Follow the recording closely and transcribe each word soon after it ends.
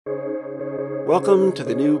Welcome to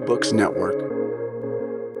the New Books Network.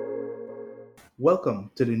 Welcome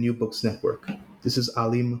to the New Books Network. This is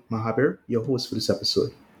Alim Mahabir, your host for this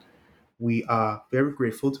episode. We are very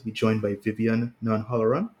grateful to be joined by Vivian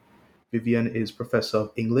Halloran. Vivian is Professor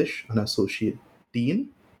of English and Associate Dean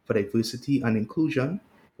for Diversity and Inclusion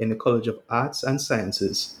in the College of Arts and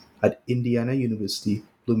Sciences at Indiana University,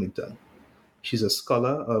 Bloomington. She's a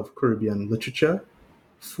scholar of Caribbean literature,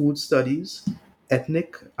 food studies,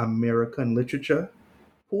 ethnic American literature,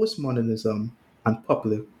 postmodernism, and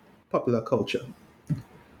popular culture.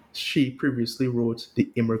 She previously wrote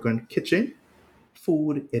The Immigrant Kitchen,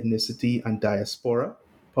 Food, Ethnicity, and Diaspora,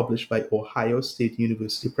 published by Ohio State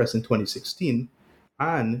University Press in 2016,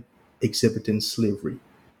 and Exhibiting Slavery,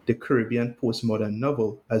 the Caribbean Postmodern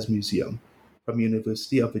Novel as Museum, from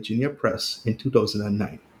University of Virginia Press in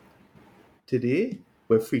 2009. Today,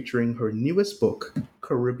 we're featuring her newest book,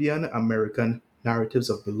 Caribbean American Narratives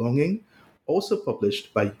of Belonging, also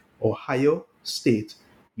published by Ohio State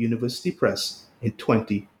University Press in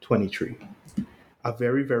 2023. A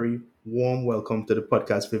very, very warm welcome to the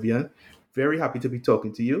podcast, Vivian. Very happy to be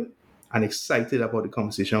talking to you and excited about the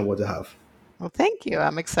conversation I want to have. Well, thank you.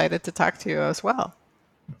 I'm excited to talk to you as well.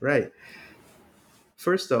 Right.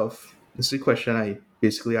 First off, this is a question I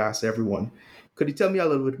basically ask everyone. Could you tell me a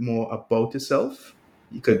little bit more about yourself?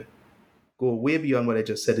 You could go way beyond what I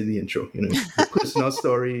just said in the intro. Your personal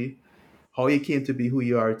story, how you came to be who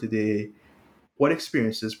you are today, what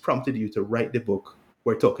experiences prompted you to write the book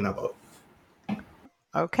we're talking about.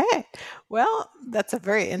 Okay. Well, that's a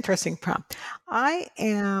very interesting prompt. I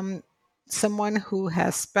am someone who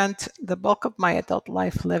has spent the bulk of my adult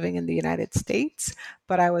life living in the United States,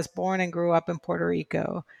 but I was born and grew up in Puerto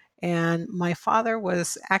Rico. And my father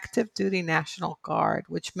was active duty National Guard,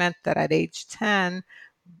 which meant that at age 10,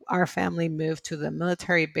 our family moved to the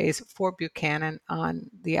military base Fort Buchanan on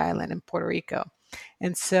the island in Puerto Rico.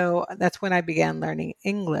 And so that's when I began learning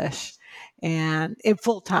English and in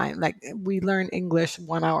full time. Like we learn English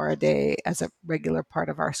 1 hour a day as a regular part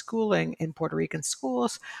of our schooling in Puerto Rican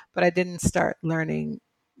schools, but I didn't start learning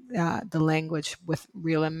the language with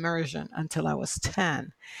real immersion until I was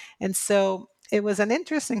 10. And so it was an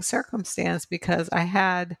interesting circumstance because I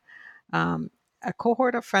had a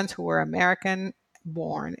cohort of friends who were American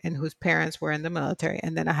born and whose parents were in the military.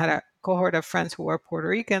 And then I had a cohort of friends who were Puerto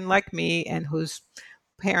Rican like me and whose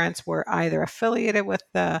parents were either affiliated with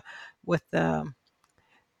the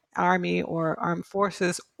army or armed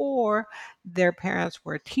forces, or their parents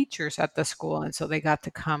were teachers at the school, and so they got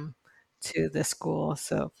to come to the school.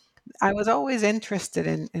 So I was always interested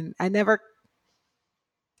in I never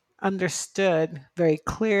understood very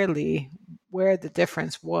clearly where the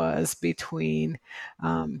difference was between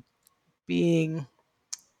being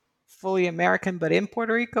fully American but in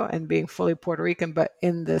Puerto Rico and being fully Puerto Rican but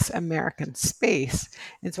in this American space.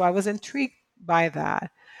 And so I was intrigued by that.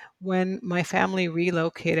 When my family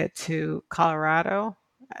relocated to Colorado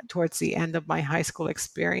towards the end of my high school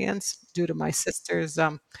experience due to my sister's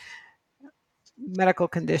medical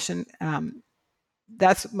condition,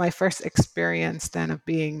 that's my first experience then of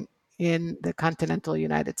being in the continental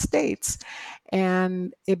United States.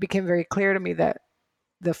 And it became very clear to me that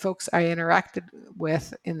the folks I interacted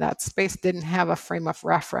with in that space didn't have a frame of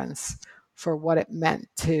reference for what it meant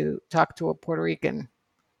to talk to a Puerto Rican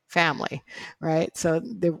family, right? So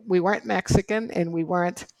we weren't Mexican and we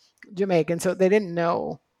weren't Jamaican, so they didn't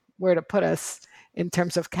know where to put us in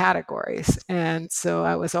terms of categories. And so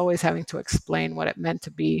I was always having to explain what it meant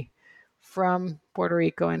to be from Puerto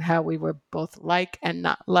Rico and how we were both like and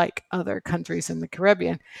not like other countries in the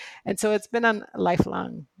Caribbean. And so it's been a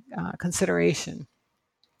lifelong consideration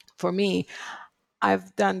for me.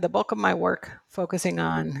 I've done the bulk of my work focusing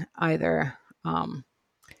on either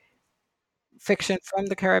fiction from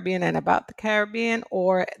the Caribbean and about the Caribbean,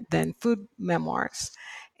 or then food memoirs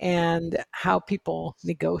and how people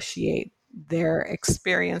negotiate their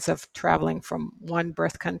experience of traveling from one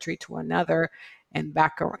birth country to another and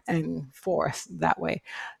back and forth that way.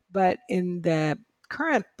 But in the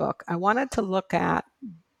current book, I wanted to look at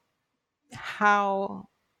how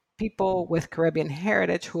people with Caribbean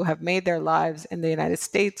heritage who have made their lives in the United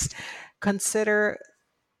States consider,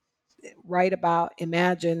 write about,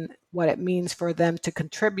 imagine what it means for them to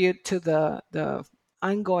contribute to the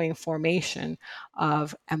ongoing formation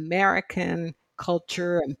of American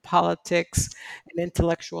culture and politics and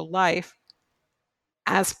intellectual life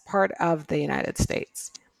as part of the United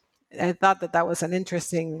States. I thought that that was an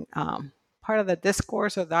interesting part of the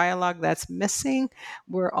discourse or dialogue that's missing.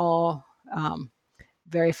 We're all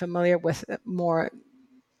very familiar with more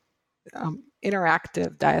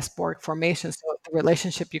interactive diasporic formations. So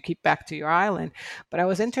relationship you keep back to your island. But I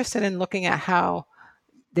was interested in looking at how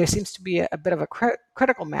there seems to be a bit of a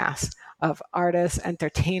critical mass of artists,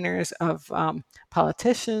 entertainers, of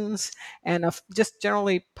politicians, and of just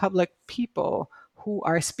generally public people who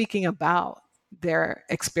are speaking about their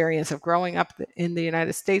experience of growing up in the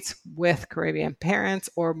United States with Caribbean parents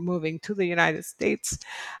or moving to the United States,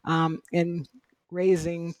 and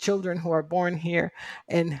raising children who are born here,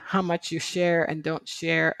 and how much you share and don't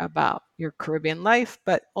share about your Caribbean life,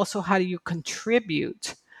 but also how do you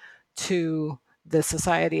contribute to the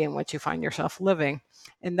society in which you find yourself living.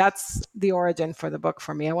 And that's the origin for the book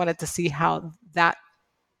for me. I wanted to see how that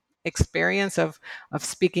experience of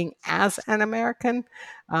speaking as an American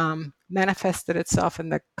manifested itself in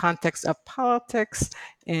the context of politics,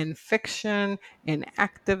 in fiction, in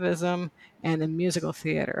activism, and in musical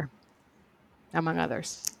theater, among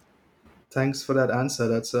others. Thanks for that answer.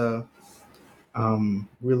 That's a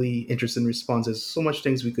really interesting response. There's so much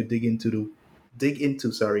things we could dig into.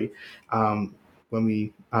 Sorry, when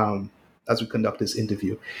we as we conduct this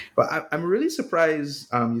interview. But I'm really surprised.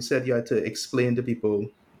 You said you had to explain to people,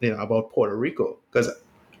 about Puerto Rico, because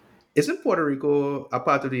isn't Puerto Rico a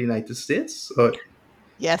part of the United States? Or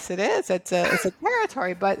Yes, it is. It's a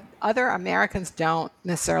territory, but other Americans don't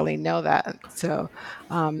necessarily know that. So,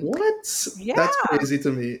 um, what? yeah, That's crazy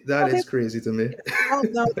to me. That well, is crazy to me. they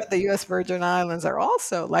don't know that the U.S. Virgin Islands are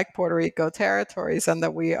also, like Puerto Rico, territories, and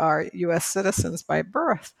that we are U.S. citizens by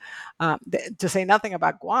birth. To say nothing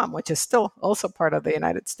about Guam, which is still also part of the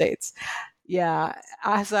United States. Yeah,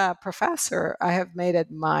 as a professor, I have made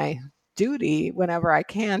it my duty whenever I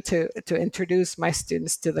can to introduce my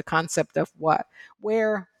students to the concept of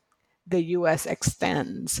where the US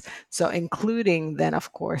extends. So, including then,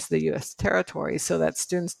 of course, the US territories, so that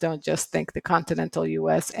students don't just think the continental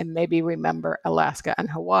US and maybe remember Alaska and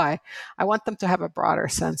Hawaii. I want them to have a broader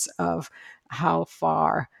sense of how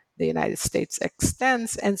far the United States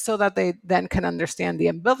extends, and so that they then can understand the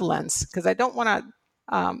ambivalence, because I don't want to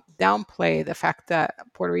downplay the fact that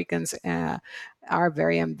Puerto Ricans are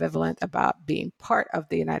very ambivalent about being part of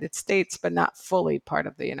the United States, but not fully part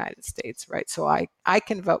of the United States, right? So I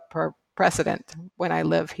can vote per president when I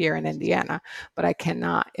live here in Indiana, but I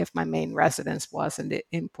cannot if my main residence was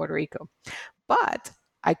in Puerto Rico. But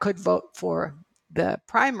I could vote for the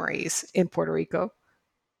primaries in Puerto Rico,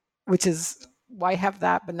 which is why I have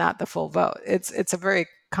that, but not the full vote. It's a very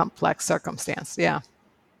complex circumstance. Yeah.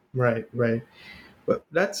 Right, right. But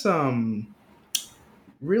that's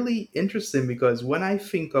really interesting because when I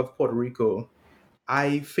think of Puerto Rico,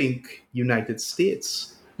 I think United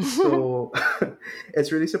States. So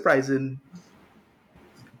it's really surprising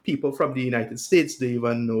people from the United States don't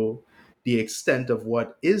even know the extent of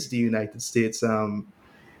what is the United States. Do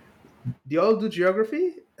you all do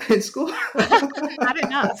geography in school? Not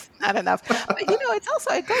enough, not enough. But it's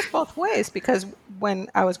also, it goes both ways, because when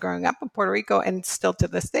I was growing up in Puerto Rico, and still to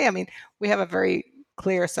this day, I mean, we have a very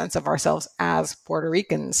clear sense of ourselves as Puerto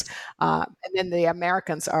Ricans, and then the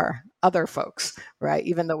Americans are other folks, right?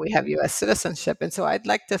 Even though we have U.S. citizenship, and so I'd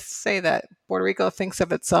like to say that Puerto Rico thinks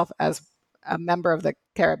of itself as a member of the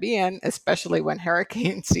Caribbean, especially when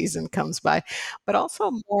hurricane season comes by, but also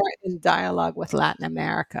more in dialogue with Latin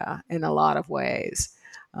America in a lot of ways.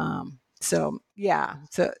 So yeah,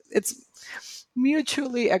 so it's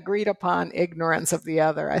mutually agreed upon ignorance of the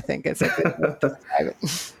other, I think is a good way to describe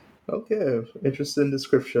it. Okay, interesting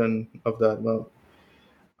description of that. Well,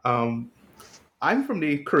 um, I'm from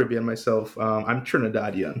the Caribbean myself. I'm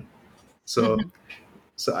Trinidadian, so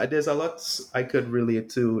Mhm. there's a lot I could relate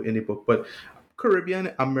to in the book, but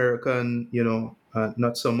Caribbean American,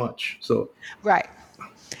 not so much. So, Right.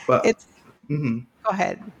 but It's mhm. Go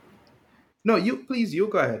ahead. No, you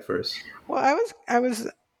go ahead first. Well, I was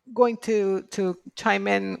going to chime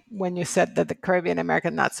in when you said that the Caribbean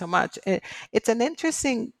American not so much. It's an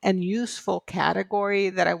interesting and useful category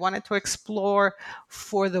that I wanted to explore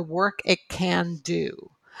for the work it can do.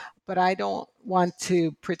 But I don't want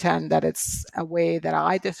to pretend that it's a way that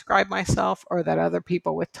I describe myself or that other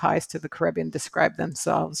people with ties to the Caribbean describe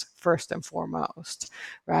themselves first and foremost,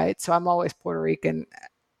 right? So I'm always Puerto Rican.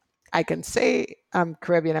 I can say I'm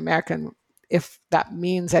Caribbean American if that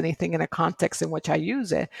means anything in a context in which I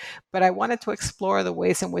use it. But I wanted to explore the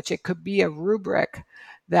ways in which it could be a rubric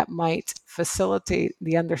that might facilitate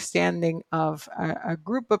the understanding of a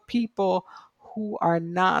group of people who are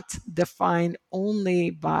not defined only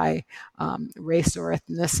by race or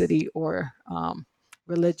ethnicity or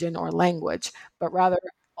religion or language, but rather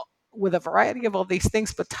with a variety of all these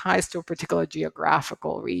things, but ties to a particular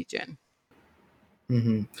geographical region.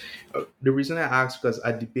 The reason I ask because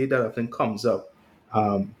a debate that often comes up,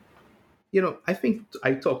 um, I think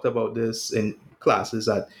I talked about this in classes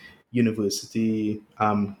at university,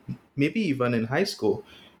 maybe even in high school.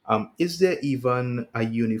 Is there even a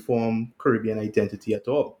uniform Caribbean identity at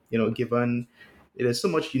all? Given there's so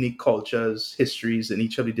much unique cultures, histories in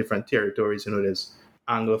each of the different territories. There's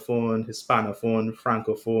Anglophone, Hispanophone,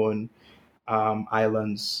 Francophone,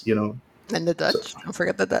 islands. And the So Dutch. Don't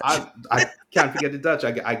forget the Dutch. I can't forget the Dutch.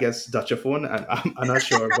 I guess Dutchophone. I'm not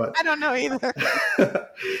sure, but I don't know either.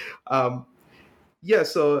 um, yeah.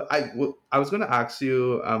 So I was going to ask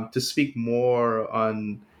you to speak more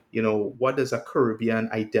on what does a Caribbean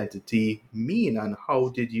identity mean, and how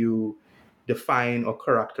did you define or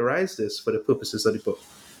characterize this for the purposes of the book?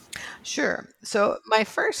 Sure. So, my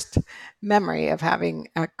first memory of having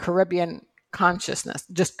a Caribbean consciousness,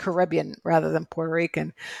 just Caribbean rather than Puerto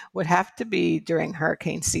Rican, would have to be during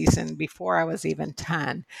hurricane season before I was even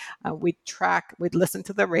 10. We'd listen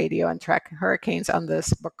to the radio and track hurricanes on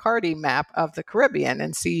this Bacardi map of the Caribbean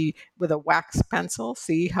and see with a wax pencil,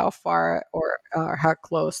 see how far or how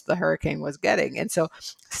close the hurricane was getting. And so,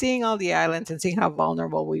 seeing all the islands and seeing how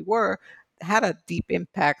vulnerable we were had a deep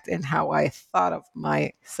impact in how I thought of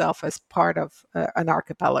myself as part of an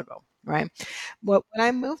archipelago, right? Well, when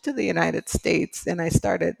I moved to the United States and I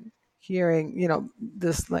started hearing,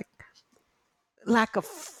 this like lack of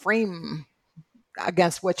frame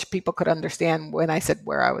against which people could understand when I said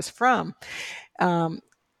where I was from, um,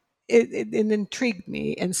 it intrigued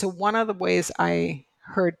me. And so one of the ways I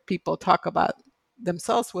heard people talk about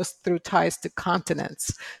themselves was through ties to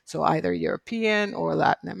continents. So either European or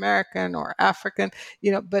Latin American or African,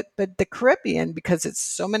 but the Caribbean, because it's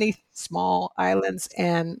so many small islands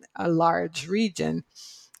and a large region,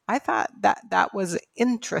 I thought that that was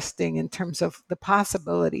interesting in terms of the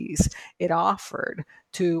possibilities it offered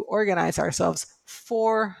to organize ourselves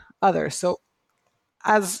for others. So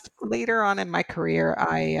as later on in my career,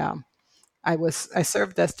 I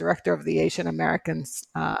served as director of the Asian American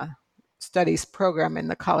Studies program in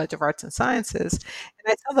the College of Arts and Sciences, and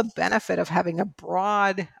I saw the benefit of having a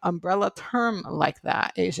broad umbrella term like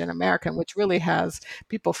that, Asian American, which really has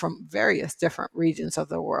people from various different regions of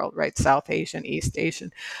the world, right? South Asian, East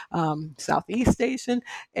Asian, Southeast Asian,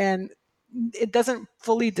 and it doesn't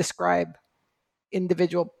fully describe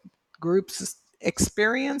individual groups'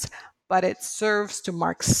 experience, but it serves to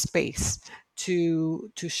mark space,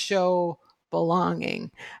 to show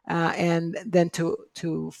belonging, and then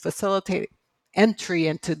to facilitate entry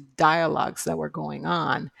into dialogues that were going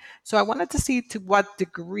on. So I wanted to see to what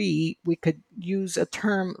degree we could use a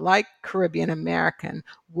term like Caribbean American,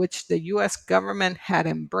 which the US government had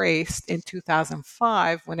embraced in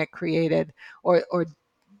 2005 when it created or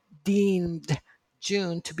deemed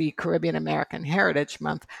June to be Caribbean American Heritage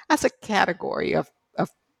Month as a category of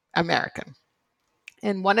American,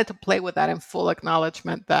 and wanted to play with that in full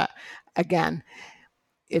acknowledgement that, again,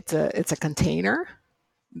 it's a container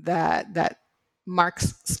that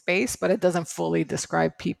marks space, but it doesn't fully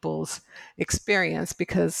describe people's experience,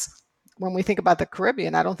 because when we think about the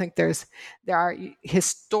Caribbean, I don't think there are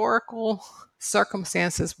historical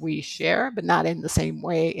circumstances we share, but not in the same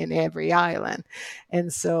way in every island.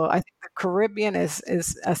 And so I think the Caribbean is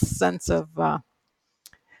a sense of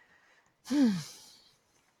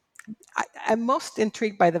I'm most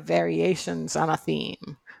intrigued by the variations on a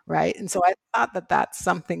theme, right? And so I thought that that's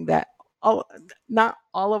something that all, not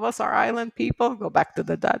all of us are island people. Go back to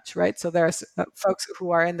the Dutch, right? So there's folks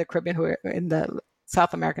who are in the Caribbean, who are in the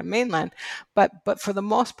South American mainland, but for the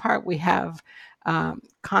most part, we have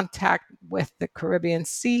contact with the Caribbean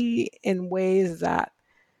Sea in ways that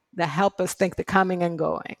help us think the coming and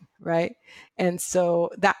going, right? And so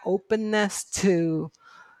that openness to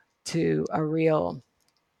a real,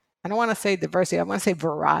 I don't want to say diversity, I want to say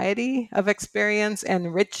variety of experience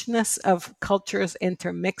and richness of cultures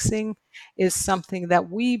intermixing is something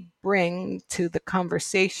that we bring to the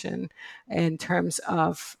conversation in terms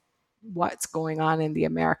of what's going on in the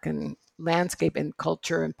American landscape and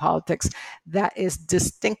culture and politics that is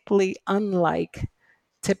distinctly unlike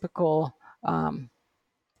typical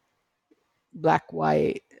black,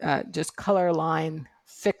 white, just color line,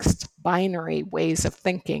 fixed binary ways of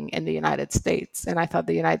thinking in the United States. And I thought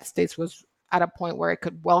the United States was at a point where it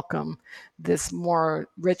could welcome this more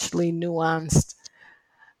richly nuanced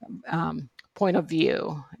point of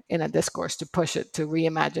view in a discourse to push it to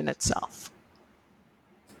reimagine itself.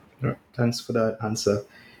 All right, thanks for that answer.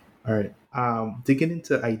 All right. Digging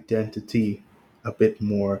into identity a bit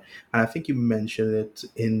more, and I think you mentioned it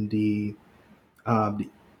in um, the,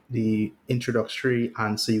 the introductory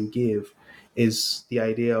answer you gave, is the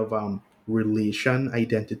idea of relation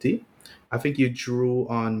identity. I think you drew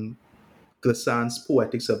on Glissant's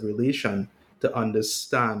Poetics of Relation to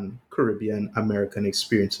understand Caribbean American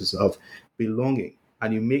experiences of belonging.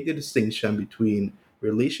 And you make the distinction between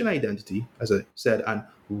relation identity, as I said, and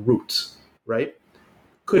root, right?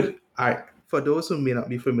 Could I, for those who may not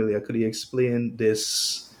be familiar, could you explain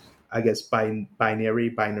this, I guess,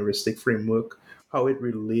 binaristic framework, how it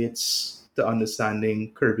relates to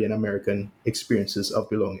understanding Caribbean American experiences of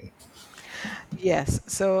belonging? Yes,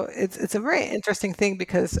 so it's a very interesting thing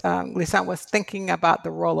because Lisan was thinking about the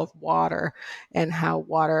role of water and how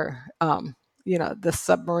water, the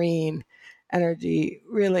submarine energy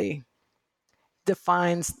really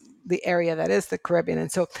defines the area that is the Caribbean.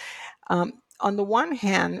 And so, on the one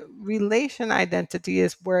hand, relation identity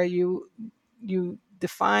is where you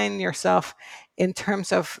define yourself in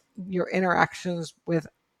terms of your interactions with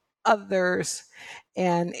others,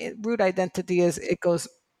 and root identity is it goes,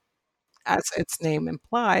 as its name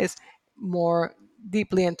implies, more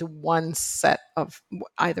deeply into one set of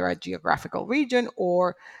either a geographical region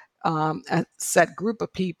or a set group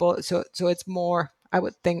of people. So it's more, I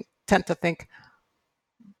would tend to think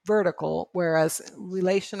vertical, whereas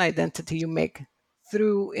relation identity you make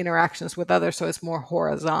through interactions with others, so it's more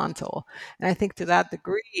horizontal. And I think to that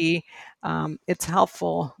degree, it's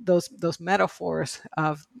helpful. Those metaphors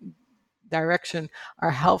of direction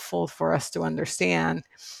are helpful for us to understand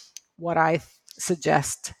what I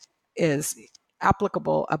suggest is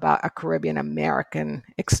applicable about a Caribbean American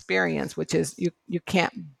experience, which is you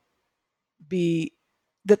can't be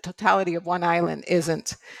the totality of one island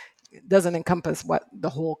isn't doesn't encompass what the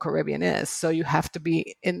whole Caribbean is. So you have to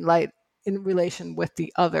be in relation with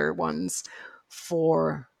the other ones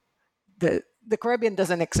for the Caribbean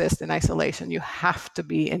doesn't exist in isolation. You have to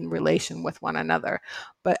be in relation with one another.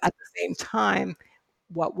 But at the same time,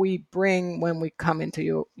 what we bring when we come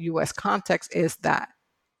into US context is that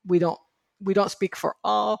we don't we don't speak for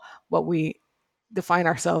all, but we define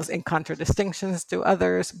ourselves in contradistinctions to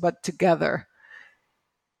others, but together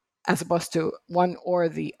as opposed to one or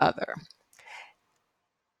the other.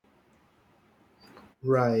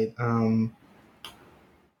 Right. And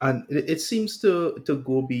it seems to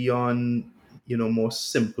go beyond, more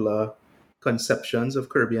simpler conceptions of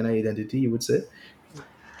Caribbean identity, you would say.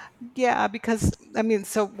 Yeah, because I mean,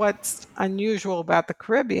 so what's unusual about the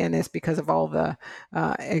Caribbean is because of all the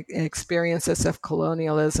experiences of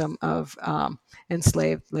colonialism, of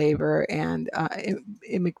enslaved labor, and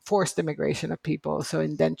forced immigration of people, so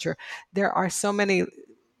indenture. There are so many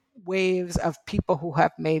waves of people who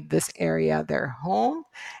have made this area their home,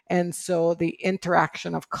 and so the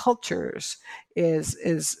interaction of cultures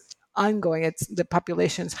is ongoing. It's the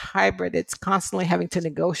population's hybrid. It's constantly having to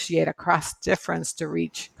negotiate across difference to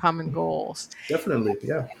reach common goals. Definitely,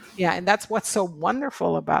 yeah. Yeah, and that's what's so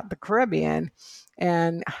wonderful about the Caribbean,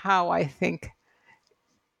 and how I think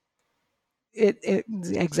it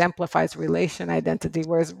exemplifies relation identity,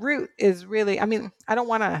 whereas root is really, I mean, I don't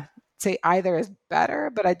want to say either is better,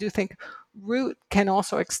 but I do think root can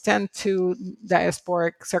also extend to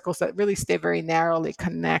diasporic circles that really stay very narrowly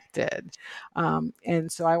connected.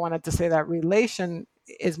 And so I wanted to say that relation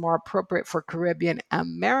is more appropriate for Caribbean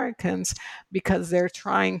Americans because they're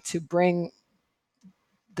trying to bring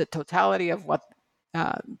the totality of what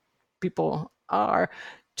uh, people are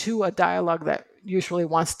to a dialogue that usually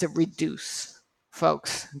wants to reduce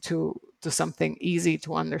folks to something easy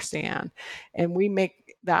to understand, and we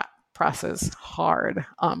make that process hard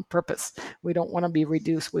on purpose. We don't want to be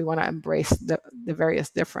reduced. We want to embrace the various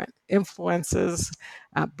different influences,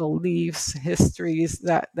 beliefs, histories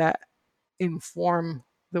that inform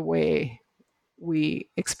the way we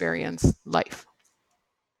experience life.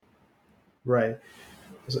 Right.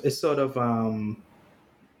 So it's sort of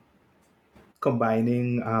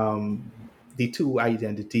combining the two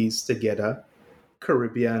identities together,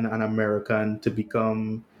 Caribbean and American, to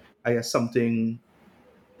become, I guess, something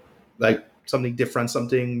different,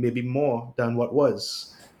 something maybe more than what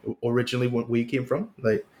was originally what we came from.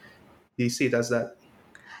 Like, do you see it as that?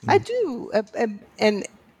 I do, and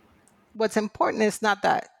what's important is not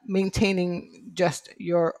that maintaining just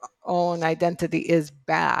your own identity is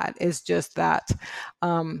bad. It's just that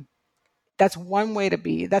um, that's one way to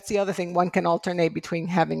be. That's the other thing. One can alternate between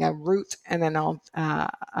having a root and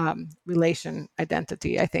an relation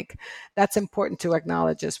identity. I think that's important to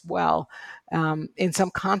acknowledge as well. In some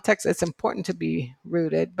contexts, it's important to be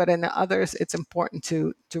rooted, but in others, it's important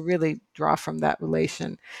to really draw from that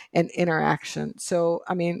relation and interaction. So,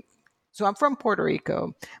 I mean, so I'm from Puerto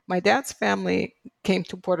Rico. My dad's family came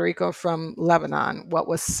to Puerto Rico from Lebanon, what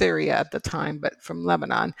was Syria at the time, but from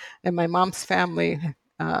Lebanon. And my mom's family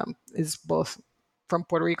is both from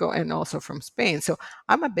Puerto Rico and also from Spain. So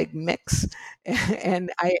I'm a big mix,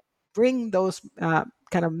 and I bring those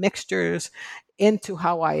kind of mixtures into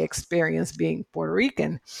how I experience being Puerto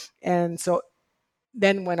Rican. And so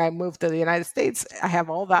then when I moved to the United States, I have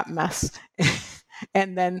all that mess.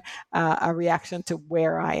 And then a reaction to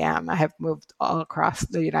where I am. I have moved all across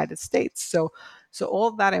the United States. So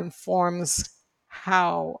all that informs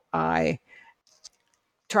how I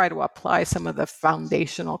try to apply some of the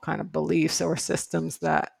foundational kind of beliefs or systems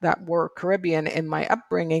that were Caribbean in my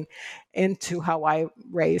upbringing into how I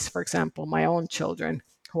raise, for example, my own children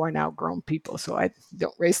who are now grown people. So I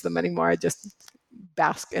don't raise them anymore. I just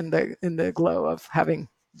bask in the glow of having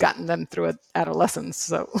gotten them through adolescence.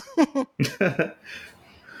 So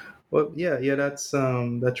Well, yeah, yeah, that's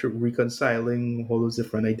reconciling all those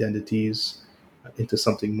different identities into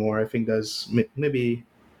something more. I think that's maybe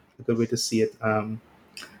a good way to see it.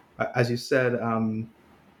 As you said,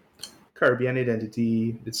 Caribbean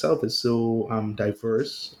identity itself is so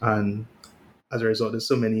diverse, and as a result, there's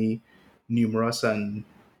so many numerous and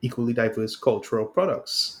equally diverse cultural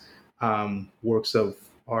products, works of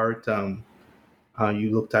art.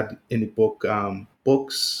 You looked at in the book,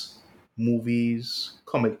 books, movies,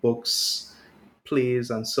 comic books,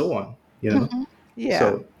 plays, and so on. You know, Mhm. Yeah.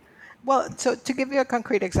 so Well, so to give you a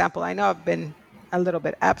concrete example, I know I've been a little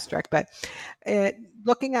bit abstract, but uh,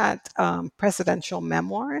 looking at presidential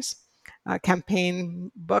memoirs,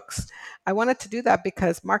 campaign books, I wanted to do that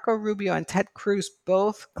because Marco Rubio and Ted Cruz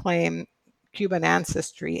both claim Cuban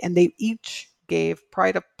ancestry, and they each gave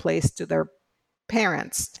pride of place to their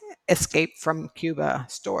parents escape from Cuba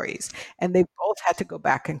stories, and they both had to go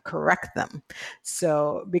back and correct them.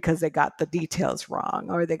 So because they got the details wrong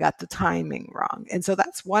or they got the timing wrong, and so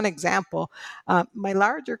that's one example. My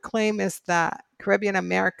larger claim is that Caribbean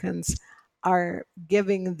Americans are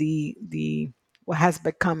giving the what has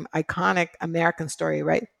become iconic American story,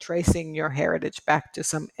 right? Tracing your heritage back to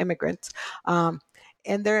some immigrants, and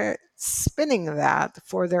they're spinning that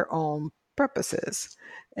for their own purposes.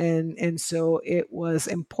 And so it was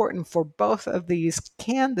important for both of these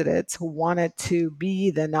candidates who wanted to be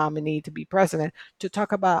the nominee to be president to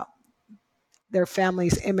talk about their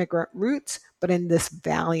family's immigrant roots, but in this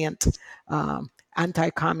valiant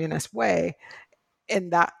anti-communist way.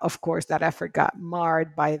 And that, of course, that effort got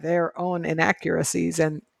marred by their own inaccuracies.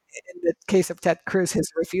 And in the case of Ted Cruz,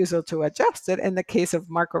 his refusal to adjust it. In the case of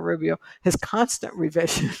Marco Rubio, his constant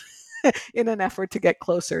revision in an effort to get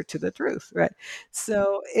closer to the truth, right?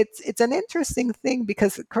 So it's an interesting thing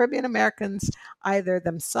because Caribbean Americans either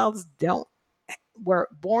themselves don't were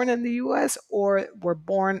born in the U.S. or were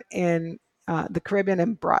born in the Caribbean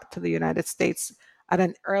and brought to the United States at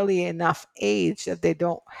an early enough age that they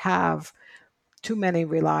don't have too many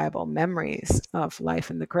reliable memories of life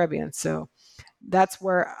in the Caribbean. So that's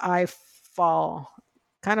where I fall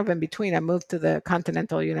kind of in between. I moved to the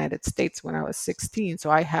continental United States when I was 16. So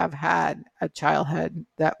I have had a childhood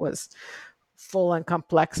that was full and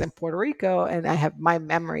complex in Puerto Rico, and I have my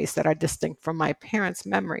memories that are distinct from my parents'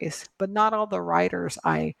 memories. But not all the writers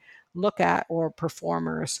I look at, or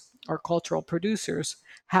performers, or cultural producers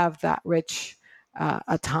have that rich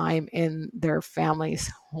a time in their family's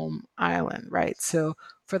home island, right? So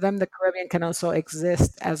for them, the Caribbean can also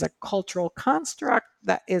exist as a cultural construct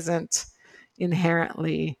that isn't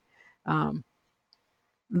inherently um,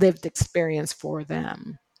 lived experience for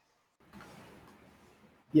them.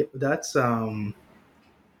 yeah,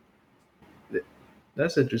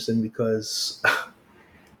 that's interesting because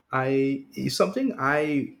I something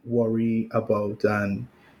I worry about, and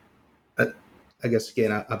uh, I guess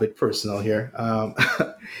again a bit personal here,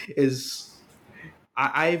 is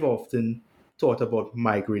I've often thought about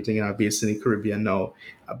migrating, and I'm based in the Caribbean now.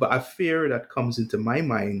 But a fear that comes into my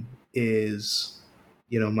mind is,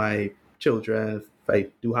 my children, if I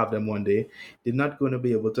do have them one day, they're not going to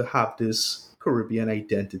be able to have this Caribbean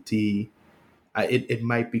identity. It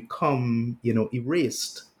might become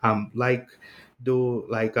erased,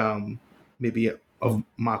 maybe of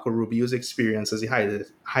Marco Rubio's experience, as he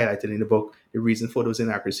highlighted in the book, the reason for those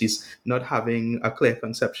inaccuracies, not having a clear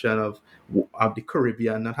conception of the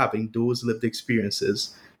Caribbean, not having those lived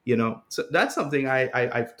experiences. So that's something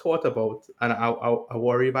I've thought about, and I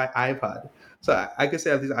worry about I've had. So I can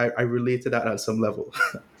say at least I relate to that at some level.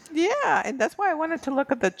 Yeah, and that's why I wanted to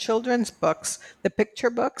look at the children's books, the picture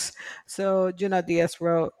books. So Junot Diaz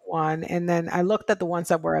wrote one, and then I looked at the ones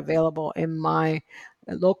that were available in my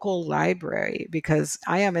local library because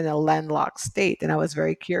I am in a landlocked state, and I was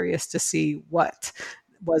very curious to see what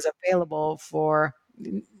was available for.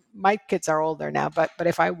 My kids are older now, but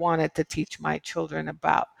if I wanted to teach my children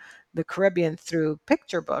about the Caribbean through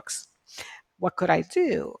picture books, what could I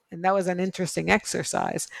do? And that was an interesting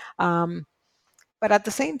exercise. Um, but at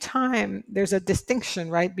the same time, there's a distinction,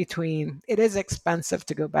 right, between it is expensive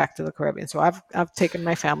to go back to the Caribbean. So I've taken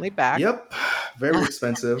my family back. Yep, very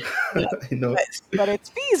expensive. Yeah, I know. but it's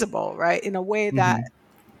feasible, right, in a way that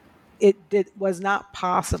Hmm. was not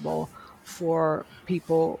possible for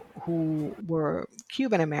people who were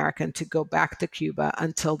Cuban American to go back to Cuba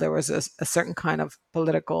until there was a certain kind of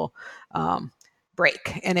political um,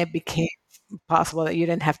 break, and it became possible that you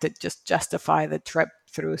didn't have to just justify the trip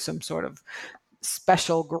through some sort of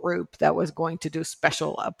special group that was going to do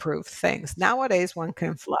special approved things. Nowadays, one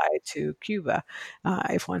can fly to Cuba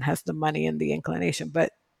if one has the money and the inclination,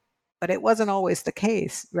 but it wasn't always the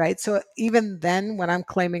case, right? So even then, when I'm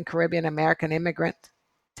claiming Caribbean American immigrant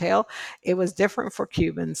tale, it was different for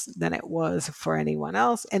Cubans than it was for anyone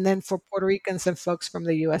else. And then for Puerto Ricans and folks from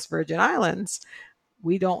the U.S. Virgin Islands,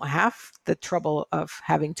 we don't have the trouble of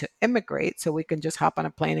having to immigrate, so we can just hop on a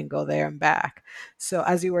plane and go there and back. So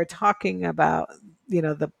as you were talking about,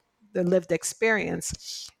 the lived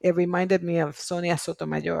experience, it reminded me of Sonia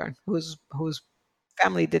Sotomayor, whose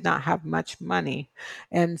family did not have much money.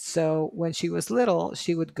 And so when she was little,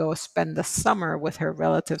 she would go spend the summer with her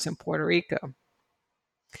relatives in Puerto Rico.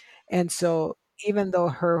 And so even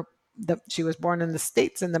though she was born in the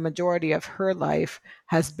States and the majority of her life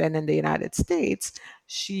has been in the United States,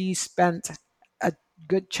 she spent a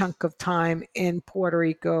good chunk of time in Puerto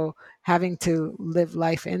Rico having to live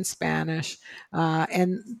life in Spanish.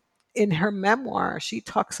 And in her memoir, she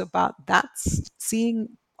talks about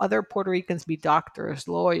seeing other Puerto Ricans be doctors,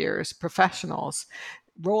 lawyers, professionals,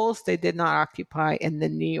 roles they did not occupy in the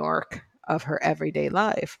New York of her everyday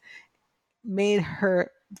life, made her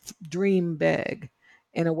dream big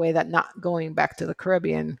in a way that not going back to the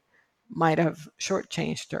Caribbean might have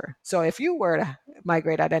shortchanged her. So if you were to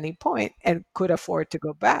migrate at any point and could afford to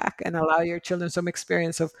go back and allow your children some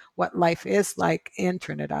experience of what life is like in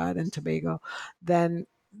Trinidad and Tobago, then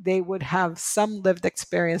they would have some lived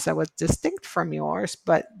experience that was distinct from yours,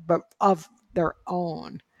 but of their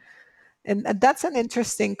own. And that's an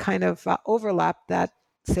interesting kind of overlap that,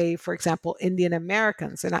 say, for example, Indian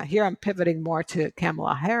Americans, and here I'm pivoting more to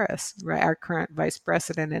Kamala Harris, right, our current vice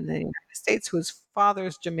president in the United States, whose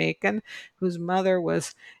father's Jamaican, whose mother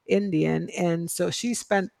was Indian. And so she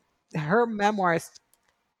spent her memoirs,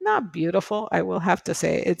 not beautiful, I will have to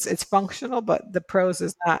say. It's functional, but the prose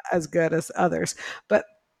is not as good as others. But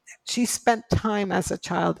she spent time as a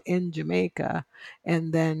child in Jamaica,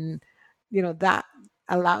 and then, that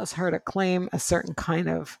allows her to claim a certain kind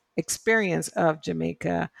of experience of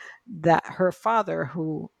Jamaica that her father,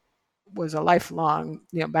 who was a lifelong,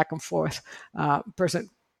 back and forth person,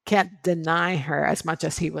 can't deny her as much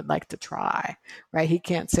as he would like to try, right? He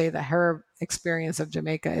can't say that her experience of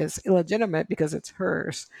Jamaica is illegitimate because it's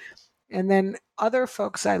hers. And then other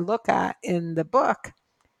folks I look at in the book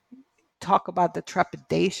talk about the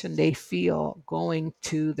trepidation they feel going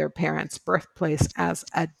to their parents' birthplace as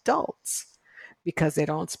adults because they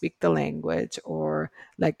don't speak the language, or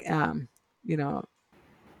like you know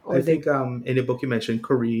I or they think in the book you mentioned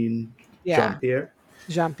Corinne Jean yeah, Pierre.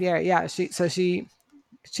 Jean Pierre. Yeah,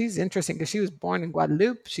 she's interesting because she was born in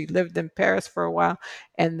Guadeloupe. She lived in Paris for a while,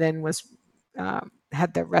 and then was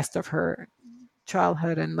had the rest of her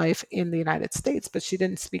childhood and life in the United States, but she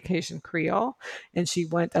didn't speak Haitian Creole, and she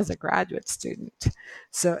went as a graduate student.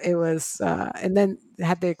 So it was, and then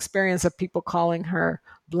had the experience of people calling her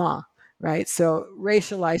blanc, right? So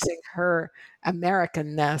racializing her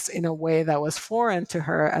Americanness in a way that was foreign to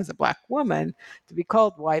her as a Black woman to be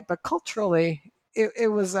called white, but culturally,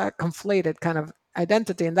 it was a conflated kind of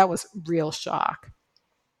identity, and that was real shock.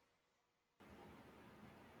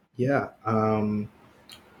 Yeah.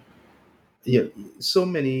 Yeah, so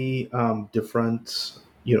many different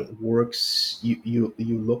works you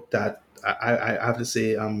looked at. I have to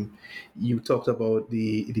say, you talked about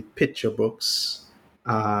the picture books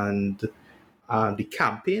and the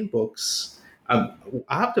campaign books. I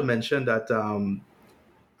have to mention that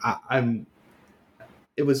I'm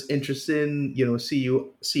it was interesting,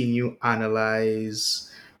 seeing you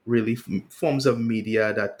analyze really forms of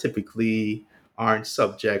media that typically aren't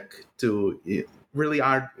subject to really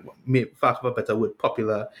aren't, for lack of a better word,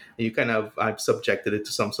 popular, and you kind of I've subjected it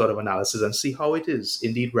to some sort of analysis and see how it is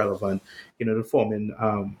indeed relevant, to forming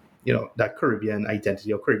that Caribbean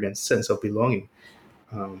identity or Caribbean sense of belonging.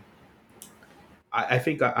 Um, I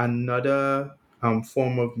think another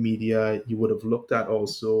form of media you would have looked at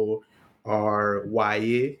also are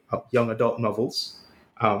YA, young adult novels,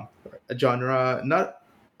 um, a genre not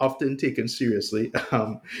often taken seriously,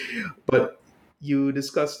 but you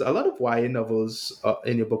discussed a lot of YA novels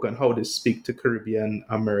in your book on how they speak to Caribbean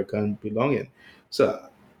American belonging. So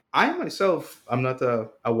I myself, I'm not a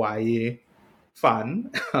YA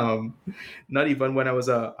fan. Not even when I was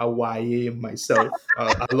a YA myself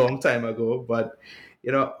a long time ago. But,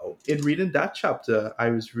 in reading that chapter, I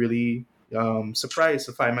was really surprised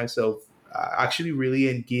to find myself actually really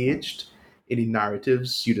engaged in the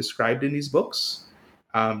narratives you described in these books.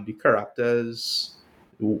 The characters,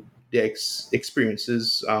 the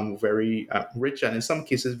experiences very rich and in some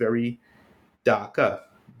cases very darker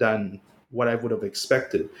than what I would have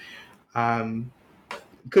expected. Um,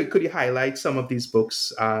 could you highlight some of these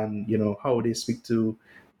books and how they speak to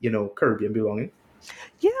Caribbean belonging?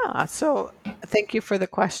 Yeah, so thank you for the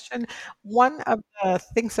question. One of the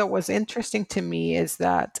things that was interesting to me is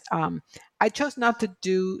that I chose not to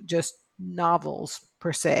do just novels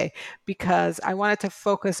per se, because I wanted to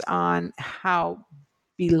focus on how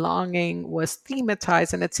belonging was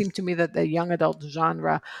thematized. And it seemed to me that the young adult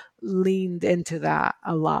genre leaned into that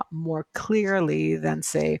a lot more clearly than,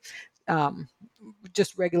 say, um,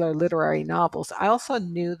 just regular literary novels. I also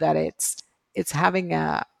knew that it's having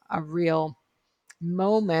a real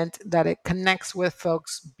moment that it connects with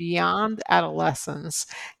folks beyond adolescence,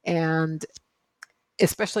 and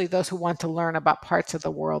especially those who want to learn about parts of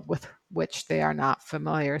the world with which they are not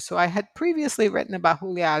familiar. So I had previously written about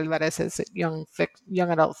Julia Alvarez's young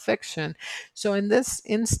adult fiction. So in this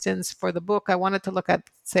instance for the book, I wanted to look at,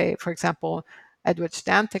 say, for example, Edwidge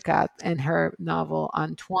Danticat and her novel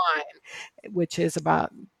Antoine, which is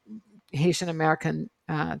about Haitian American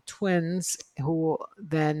twins who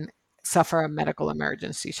then suffer a medical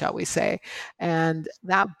emergency, shall we say. And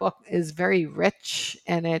that book is very rich,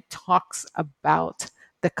 and it talks about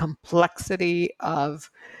the complexity of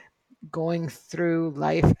going through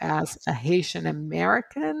life as a Haitian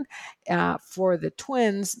American for the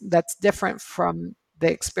twins. That's different from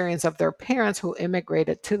the experience of their parents who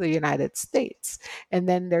immigrated to the United States. And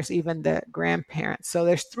then there's even the grandparents. So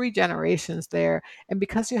there's three generations there. And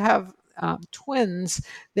because you have twins,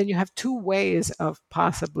 then you have two ways of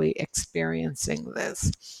possibly experiencing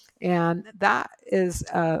this. And that is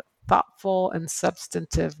a thoughtful and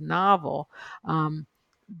substantive novel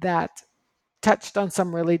that touched on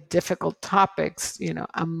some really difficult topics,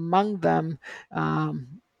 among them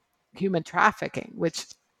human trafficking, which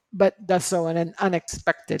but does so in an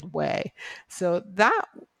unexpected way. So that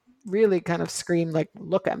really kind of screamed like,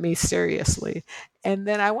 look at me seriously. And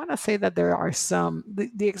then I want to say that there are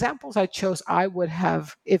the examples I chose, I would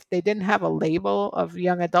have, if they didn't have a label of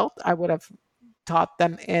young adult, I would have taught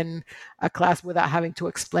them in a class without having to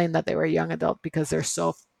explain that they were young adult, because they're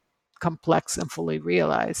so complex and fully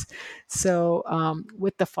realized. So,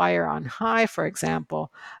 with The Fire on High, for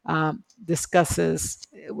example, discusses,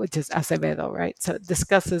 which is Acevedo, right? So it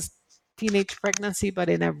discusses teenage pregnancy, but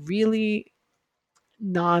in a really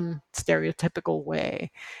non stereotypical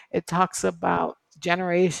way. It talks about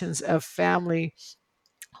generations of family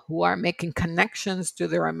who are making connections to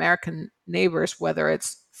their American neighbors, whether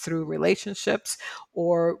it's through relationships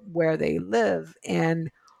or where they live, and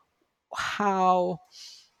how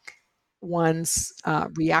one's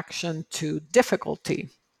reaction to difficulty,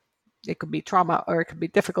 it could be trauma or it could be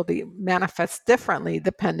difficulty, manifests differently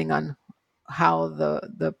depending on how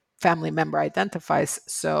the family member identifies.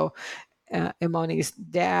 So Imoni's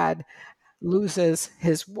dad loses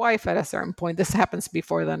his wife at a certain point. This happens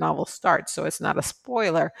before the novel starts, so it's not a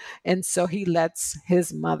spoiler. And so he lets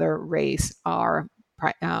his mother raise our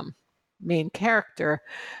main character,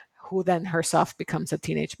 who then herself becomes a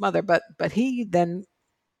teenage mother. But he then,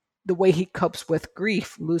 the way he copes with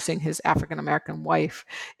grief, losing his African American wife,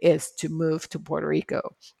 is to move to Puerto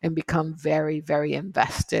Rico and become very, very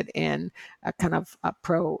invested in a kind of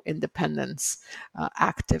pro independence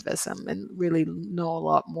activism, and really know a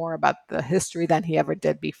lot more about the history than he ever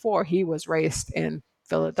did before. He was raised in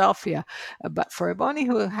Philadelphia, but for Imani,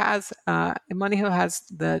 who has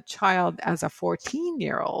the child as a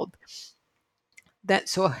 14-year-old, that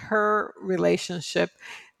so her relationship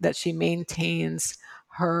that she maintains,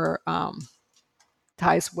 her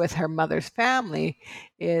ties with her mother's family,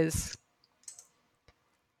 is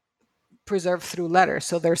preserved through letters.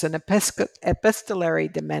 So there's an epistolary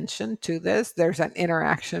dimension to this. There's an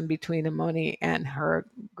interaction between Imoni and her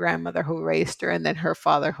grandmother who raised her, and then her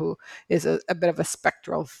father, who is a bit of a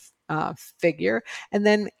spectral figure. And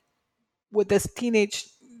then with this teenage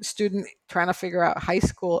student trying to figure out high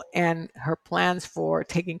school and her plans for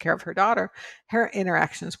taking care of her daughter, her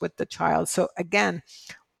interactions with the child. So again,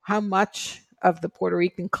 how much of the Puerto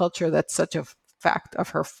Rican culture that's such a fact of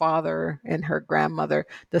her father and her grandmother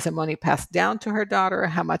does Imoni pass down to her daughter?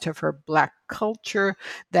 How much of her Black culture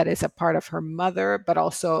that is a part of her mother, but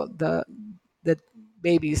also the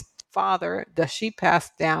baby's father does she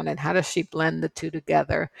pass down, and how does she blend the two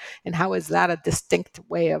together? And how is that a distinct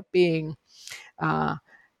way of being uh,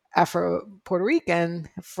 Afro Puerto Rican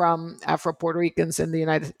from Afro Puerto Ricans in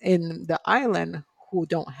the island who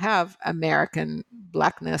don't have American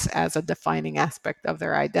blackness as a defining aspect of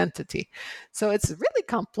their identity. So it's really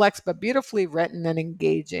complex but beautifully written and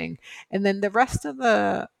engaging. And then the rest of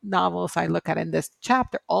the novels I look at in this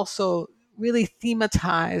chapter also really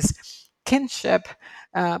thematize kinship,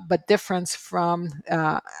 but difference from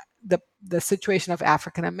the situation of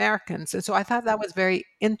African Americans. And so I thought that was very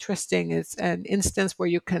interesting. It's an instance where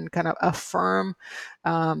you can kind of affirm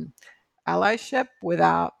um, allyship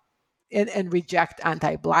without and reject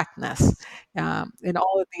anti-blackness. And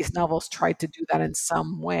all of these novels try to do that in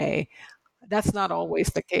some way. That's not always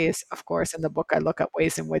the case, of course. In the book, I look at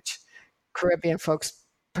ways in which Caribbean folks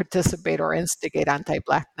participate or instigate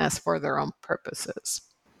anti-blackness for their own purposes.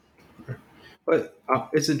 But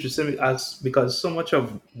it's interesting because so much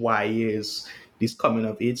of why is these coming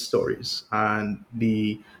of age stories and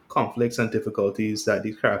the conflicts and difficulties that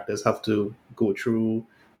these characters have to go through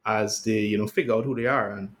as they figure out who they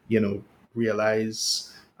are and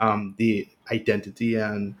realize the identity.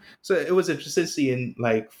 And so it was interesting seeing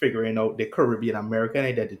like figuring out the Caribbean American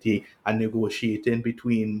identity and negotiating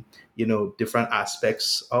between different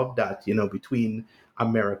aspects of that, between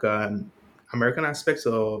America and American aspects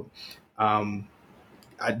of um,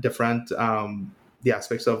 different the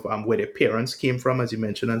aspects of where their parents came from, as you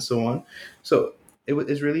mentioned, and so on. So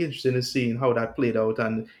it's really interesting to see how that played out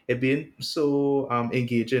and it being so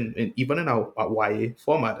engaging, even in a YA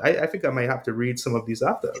format. I think I might have to read some of these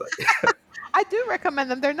after. Like, I do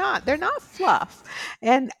recommend them. They're not fluff.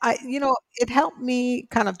 And it helped me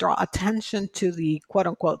kind of draw attention to the quote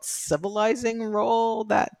unquote civilizing role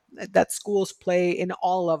that schools play in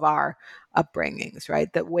all of our upbringings,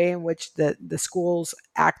 right? The way in which the schools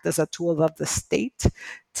act as a tool of the state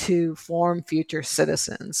to form future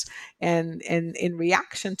citizens. And in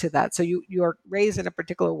reaction to that, so you're raised in a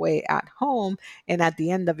particular way at home, and at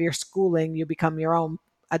the end of your schooling, you become your own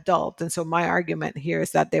adult. And so my argument here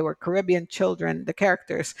is that they were Caribbean children, the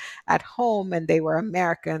characters at home, and they were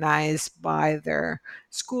Americanized by their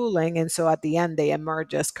schooling. And so at the end, they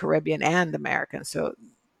emerge as Caribbean and American. So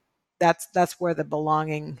that's where the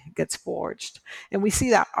belonging gets forged. And we see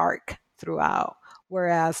that arc throughout.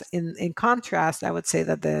 Whereas in contrast, I would say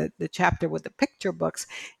that the chapter with the picture books,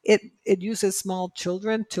 it uses small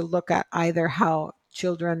children to look at either how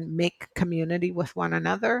children make community with one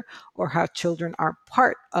another or how children are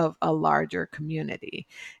part of a larger community.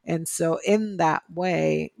 And so in that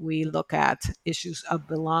way, we look at issues of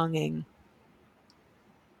belonging.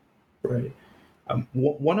 right.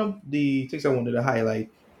 One of the things I wanted to highlight,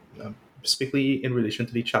 specifically in relation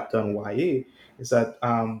to the chapter on YA, is that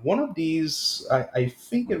one of these, I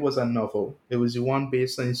think it was a novel. It was the one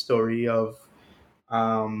based on the story of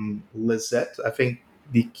Lizette, I think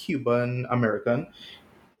the Cuban American.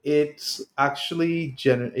 It actually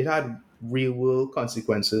it had real world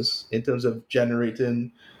consequences in terms of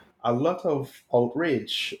generating a lot of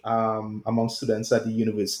outrage among students at the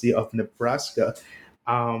University of Nebraska.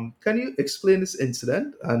 Can you explain this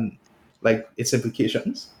incident and like its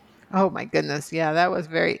implications? Oh my goodness. Yeah, that was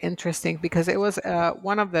very interesting because it was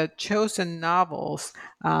one of the chosen novels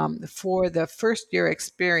for the first year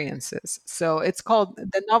experiences. So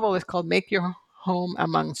the novel is called Make Your Home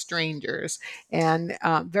Among Strangers. And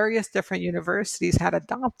various different universities had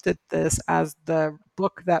adopted this as the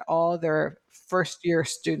book that all their first year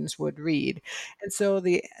students would read. And so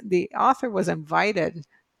the author was invited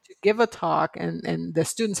to give a talk, and the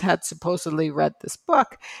students had supposedly read this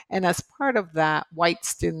book. And as part of that, white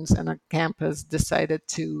students on a campus decided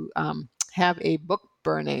to have a book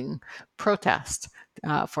burning protest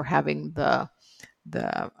for having the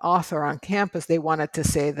author on campus. They wanted to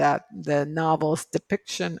say that the novel's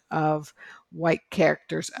depiction of white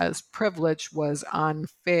characters as privileged was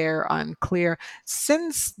unfair, unclear.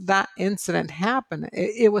 Since that incident happened,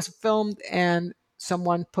 it was filmed, and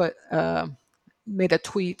someone made a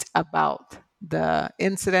tweet about the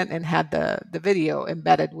incident and had the video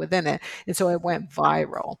embedded within it. And so it went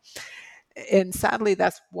viral. And sadly,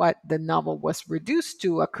 that's what the novel was reduced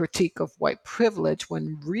to, a critique of white privilege,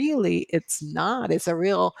 when really it's not. It's a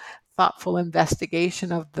real thoughtful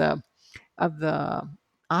investigation of the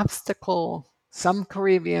obstacle some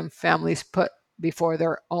Caribbean families put before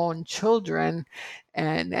their own children,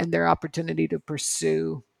 and their opportunity to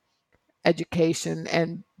pursue education,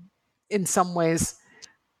 and in some ways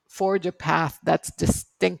forge a path that's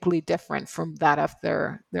distinctly different from that of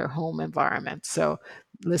their home environment. So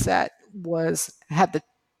Lisette was had the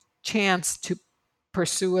chance to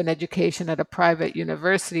pursue an education at a private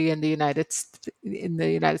university in the United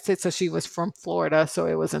States. So she was from Florida, so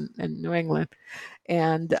it was in New England,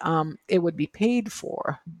 and it would be paid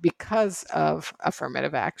for because of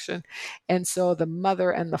affirmative action. And so the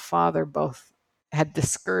mother and the father both had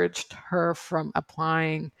discouraged her from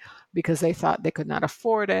applying because they thought they could not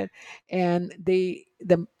afford it, and the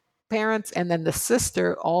parents and then the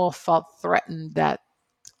sister all felt threatened that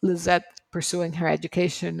Lizette pursuing her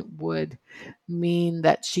education would mean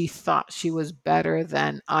that she thought she was better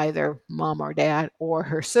than either mom or dad or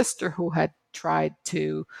her sister, who had tried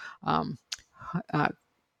to um, uh,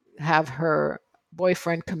 have her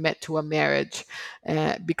boyfriend commit to a marriage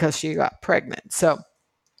because she got pregnant. So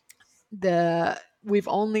we've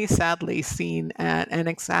only sadly seen an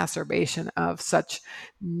exacerbation of such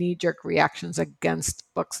knee-jerk reactions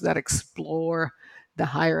against books that explore the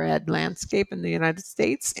higher ed landscape in the United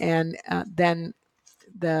States, and then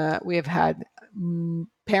we have had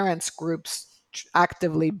parents groups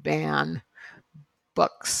actively ban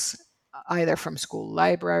books either from school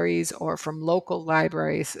libraries or from local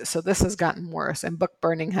libraries. So this has gotten worse, and book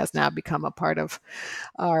burning has now become a part of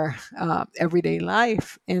our everyday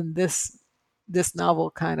life. And this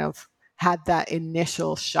novel kind of had that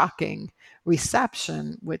initial shocking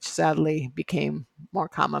reception, which sadly became more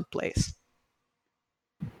commonplace.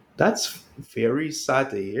 That's very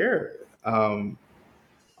sad to hear.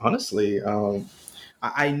 Honestly,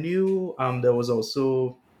 I knew there's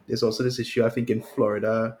also this issue I think in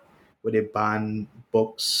Florida where they ban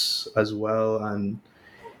books as well, and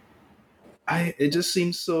it just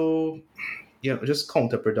seems so just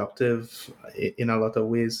counterproductive in a lot of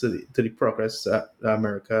ways to the progress that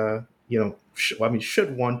America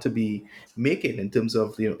should want to be making in terms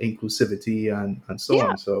of inclusivity and so Yeah.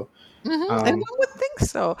 on. So And um, one would think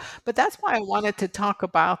so, but that's why I wanted to talk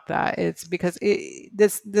about that. It's because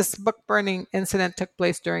this book burning incident took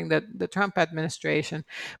place during the Trump administration,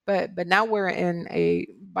 but now we're in a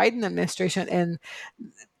Biden administration, and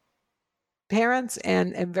parents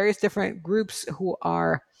and various different groups who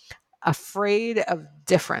are afraid of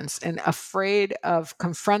difference and afraid of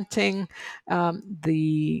confronting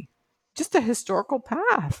the just a historical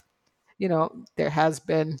path. There has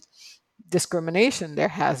been discrimination, there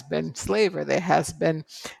has been slavery, there has been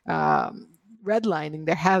um, redlining,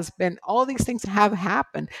 there has been all these things have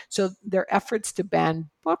happened. So their efforts to ban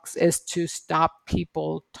books is to stop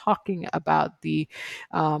people talking about the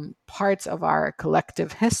parts of our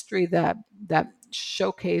collective history that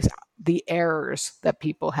showcase the errors that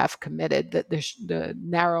people have committed, that the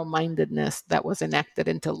narrow-mindedness that was enacted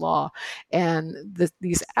into law, and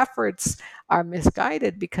these efforts are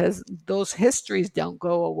misguided because those histories don't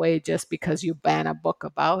go away just because you ban a book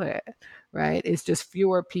about it, right? It's just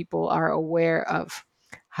fewer people are aware of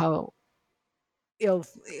how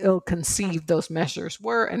ill-conceived those measures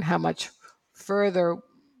were and how much further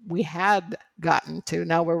we had gotten to.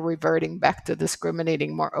 Now we're reverting back to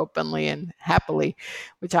discriminating more openly and happily,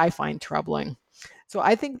 which I find troubling. So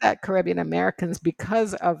I think that Caribbean Americans,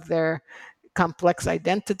 because of their complex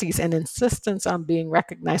identities and insistence on being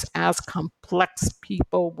recognized as complex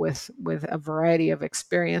people with a variety of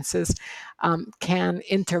experiences, can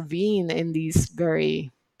intervene in these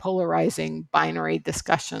very polarizing binary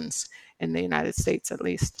discussions in the United States, at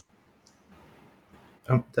least.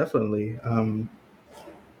 definitely,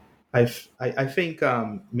 I think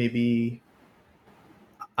maybe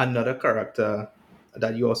another character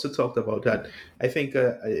that you also talked about that I think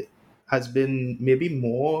has been maybe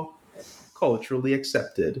more culturally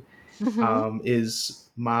accepted Hmm. is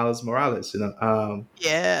Miles Morales. From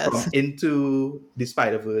Yes. Into the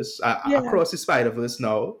Spider Verse, Yeah. across the Spider Verse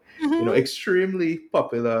now. Hmm. Extremely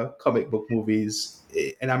popular comic book movies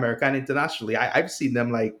in America and internationally. I've seen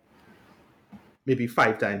them like maybe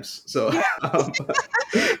 5 times. So Yeah. um,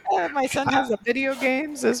 My son has the video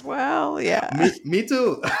games as well. Yeah. me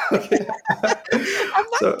too. Okay. I'm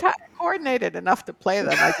not So coordinated enough to play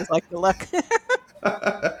them. I just like to look.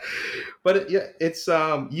 but yeah, it's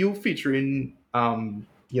you featuring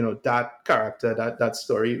that character, that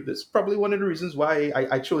story. That's probably one of the reasons why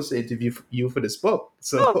I chose to interview you for this book.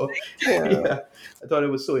 Oh, So thank you. yeah, I thought it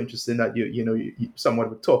was so interesting that someone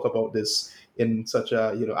would talk about this in such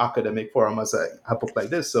a academic forum as a book like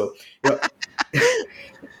this. So you know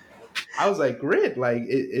I was like, great, like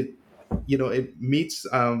it meets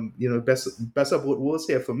best of both worlds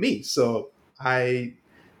here for me. So I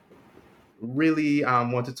really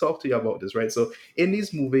want to talk to you about this, right? So in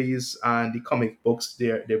these movies and the comic books,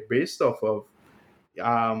 they're based off of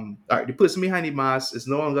all right, the person behind the mask is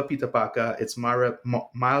no longer Peter Parker. It's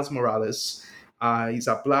Miles Morales. He's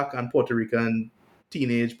a black and Puerto Rican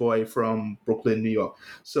teenage boy from Brooklyn, New York.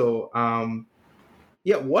 So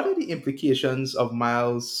Yeah, what are the implications of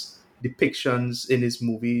Miles' depictions in his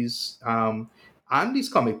movies and these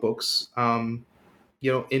comic books, in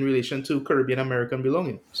relation to Caribbean American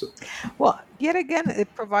belonging? So, Well, yet again,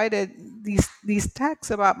 it provided these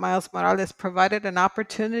texts about Miles Morales provided an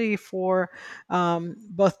opportunity for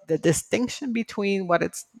both the distinction between what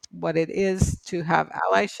it is to have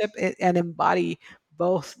allyship and embody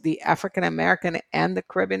both the African American and the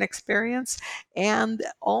Caribbean experience, and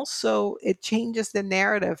also it changes the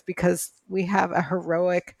narrative because we have a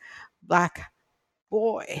heroic Black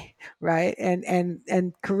boy, right?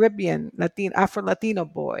 And Caribbean Latino Afro Latino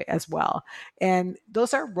boy as well. And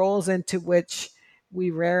those are roles into which we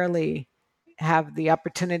rarely have the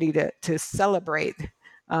opportunity to celebrate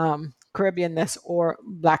Caribbeanness or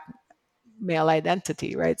Black male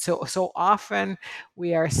identity, right? So often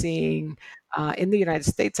we are seeing in the United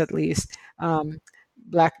States at least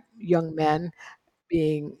Black young men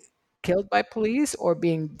being killed by police or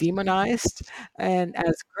being demonized and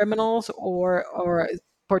as criminals or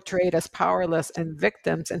portrayed as powerless and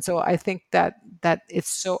victims. And so I think that it's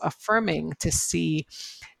so affirming to see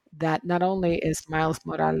that not only is Miles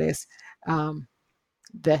Morales um,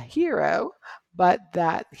 the hero, but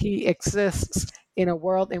that he exists in a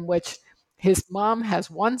world in which his mom has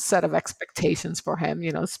one set of expectations for him,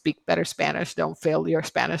 speak better Spanish, don't fail your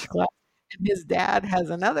Spanish class. And his dad has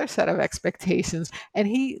another set of expectations, and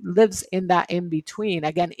he lives in that in between,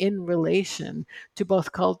 again, in relation to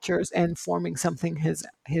both cultures and forming something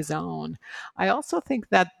his own. I also think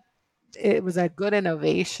that it was a good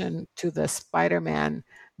innovation to the Spider-Man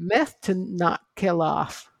myth to not kill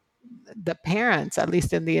off the parents, at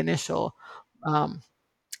least in the initial um,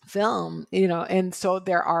 film, and so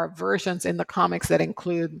there are versions in the comics that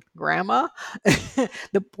include grandma,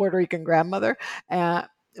 the Puerto Rican grandmother. Uh,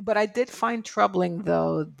 but I did find troubling,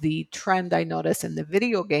 though, the trend I noticed in the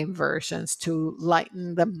video game versions to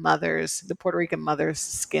lighten the Puerto Rican mother's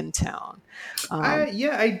skin tone. Um,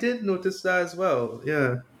 I did notice that as well.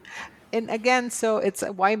 Yeah. and again, so it's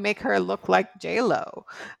why make her look like J Lo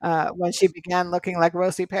when she began looking like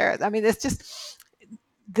Rosie Perez? I mean, it's just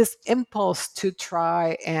this impulse to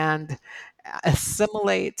try and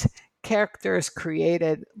assimilate characters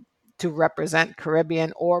created to represent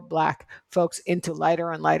Caribbean or Black folks into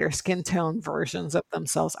lighter and lighter skin tone versions of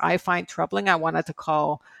themselves, I find troubling. I wanted to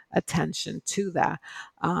call attention to that.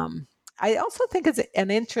 Um, I also think it's an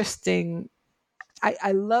interesting.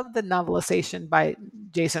 I love the novelization by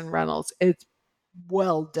Jason Reynolds. It's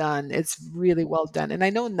well done. It's really well done. And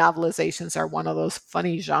I know novelizations are one of those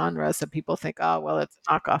funny genres that people think, oh, well, it's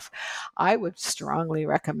a knockoff. I would strongly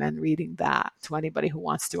recommend reading that to anybody who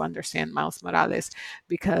wants to understand Miles Morales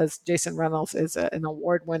because Jason Reynolds is an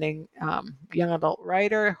award winning young adult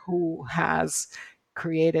writer who has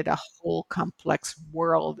created a whole complex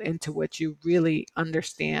world into which you really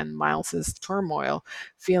understand Miles's turmoil,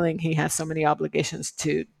 feeling he has so many obligations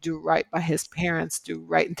to do right by his parents, do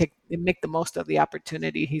right and make the most of the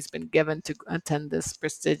opportunity he's been given to attend this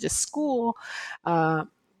prestigious school, uh,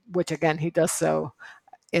 which again he does so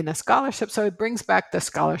in a scholarship. So it brings back the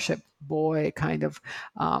scholarship boy kind of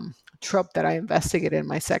trope that I investigated in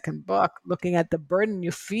my second book, looking at the burden you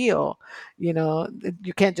feel. You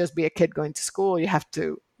can't just be a kid going to school. You have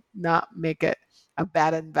to not make it a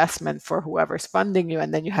bad investment for whoever's funding you.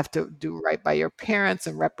 And then you have to do right by your parents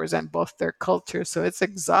and represent both their cultures. So it's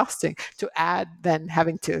exhausting to add then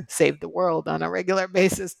having to save the world on a regular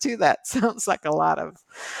basis to that. Sounds like a lot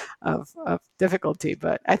of difficulty,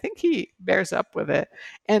 but I think he bears up with it.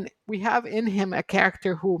 And we have in him a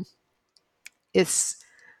character who is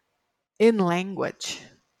in language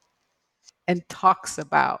and talks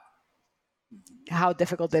about how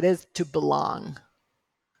difficult it is to belong,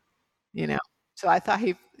 you know. So I thought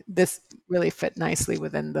this really fit nicely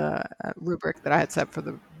within the rubric that I had set for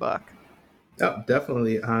the book. Yeah,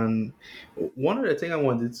 definitely. And one other thing I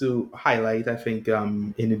wanted to highlight, I think,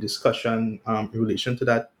 in the discussion in relation to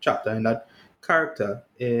that chapter and that character,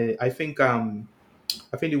 I think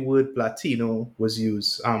the word Latino was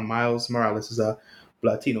used. Miles Morales is a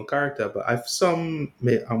Latino character, but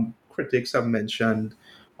critics have mentioned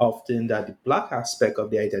often that the Black aspect of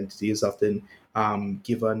the identity is often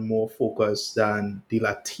given more focus than the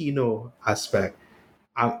Latino aspect.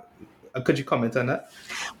 Um, could you comment on that?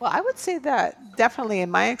 Well, I would say that definitely in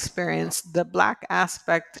my experience, the Black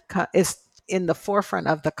aspect is in the forefront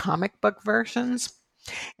of the comic book versions.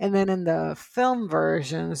 And then in the film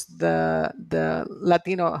versions, the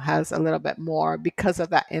Latino has a little bit more because of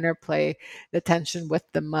that interplay, the tension with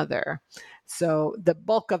the mother. So the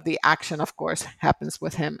bulk of the action, of course, happens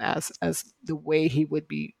with him as the way he would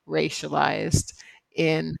be racialized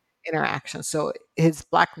in. interaction. So his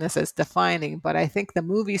blackness is defining, but I think the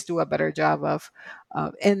movies do a better job of,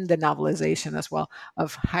 in the novelization as well,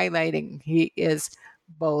 of highlighting he is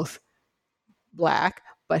both black,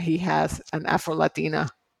 but he has an Afro Latina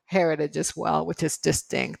heritage as well, which is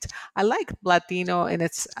distinct. I like Latino, and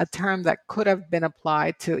it's a term that could have been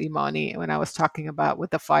applied to Imani when I was talking about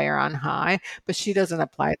with the fire on high, but she doesn't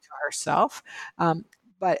apply it to herself.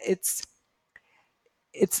 But it's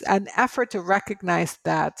an effort to recognize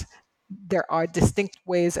that there are distinct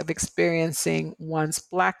ways of experiencing one's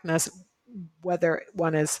blackness, whether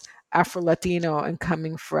one is Afro Latino and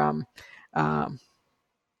coming from um,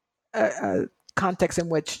 a context in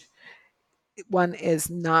which one is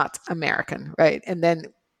not American, right? And then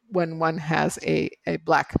when one has a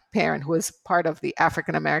black parent who is part of the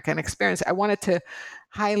African American experience, I wanted to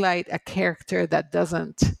highlight a character that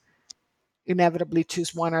doesn't inevitably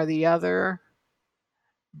choose one or the other,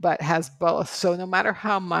 but has both. So no matter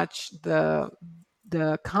how much the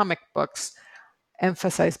comic books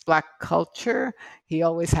emphasize black culture, he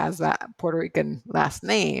always has that Puerto Rican last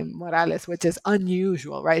name, Morales, which is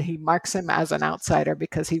unusual, right? He marks him as an outsider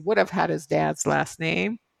because he would have had his dad's last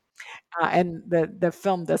name. And the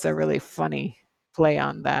film does a really funny play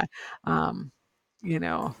on that. Um, you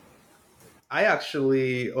know, I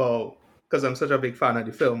actually, oh, because I'm such a big fan of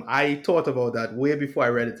the film, I thought about that way before I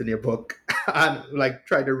read it in your book and like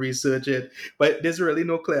tried to research it. But there's really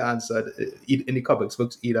no clear answer in the comics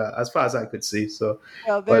books either, as far as I could see. So,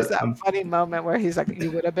 well, there's but that funny moment where he's like, "You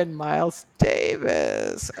would have been Miles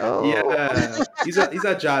Davis." Oh, yeah, he's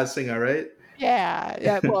a jazz singer, right? yeah,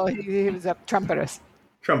 yeah. Well, he was a trumpetist.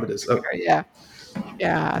 Trumpetist. Oh, Yeah,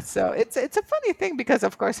 yeah. So it's a funny thing because,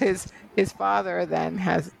 of course, his father then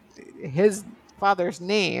has his father's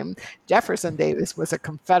name. Jefferson Davis was a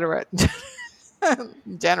Confederate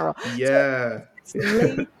general. So yeah. it's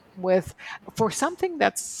laden with, for something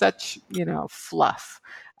that's such, fluff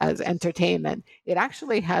as entertainment, it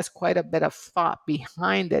actually has quite a bit of thought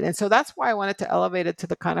behind it. And so that's why I wanted to elevate it to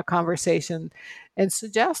the kind of conversation and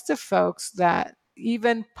suggest to folks that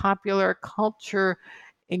even popular culture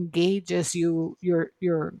engages your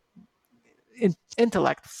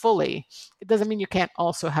intellect fully. It doesn't mean you can't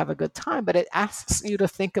also have a good time, but it asks you to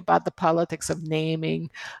think about the politics of naming,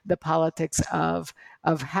 the politics of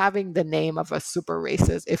having the name of a super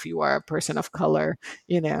racist if you are a person of color,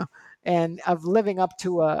 you know, and of living up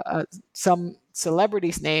to a some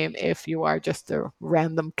celebrity's name if you are just a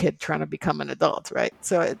random kid trying to become an adult, right?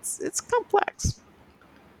 So it's complex.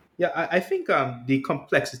 Yeah, I think the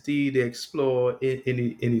complexity they explore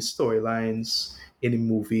in the storylines in the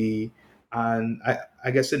movie, and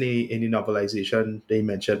I guess in the novelization they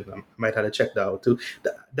mentioned, I might have to check that out too.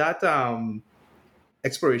 That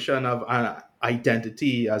exploration of an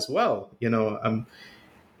identity as well.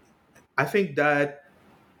 I think that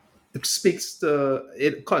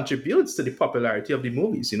it contributes to the popularity of the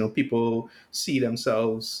movies. People see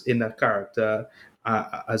themselves in that character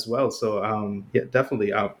as well. So yeah,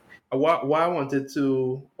 definitely. What I wanted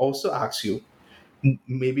to also ask you,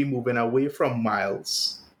 maybe moving away from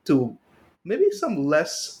Miles to maybe some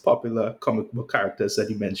less popular comic book characters that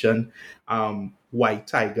you mentioned, White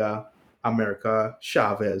Tiger, America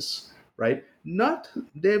Chavez, right? Not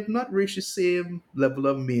They've not reached the same level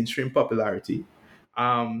of mainstream popularity.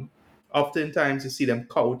 Um, Oftentimes, you see them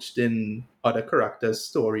couched in other characters'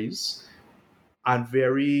 stories and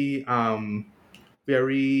very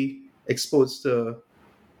exposed to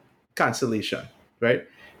cancellation, right?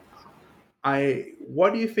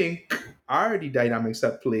 What do you think are the dynamics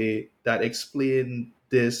at play that explain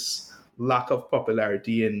this lack of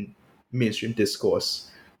popularity in mainstream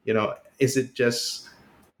discourse? Is it just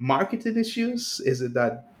marketing issues? Is it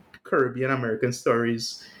that Caribbean American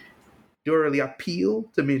stories don't really appeal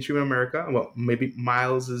to mainstream America? Well, maybe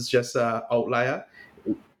Miles is just an outlier,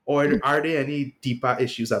 or are there any deeper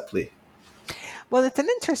issues at play? Well, it's an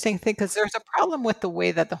interesting thing because there's a problem with the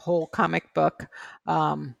way that the whole comic book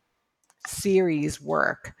um, series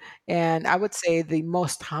work. And I would say the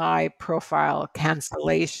most high profile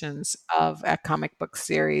cancellations of a comic book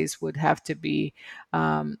series would have to be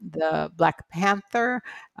the Black Panther,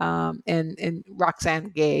 and Roxane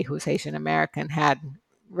Gay, who's Haitian American, had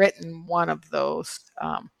written one of those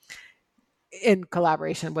in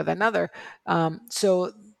collaboration with another.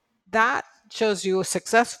 So that shows you a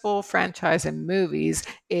successful franchise in movies,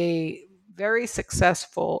 a very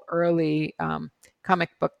successful early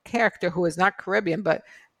comic book character who is not Caribbean, but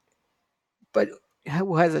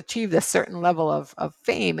who has achieved a certain level of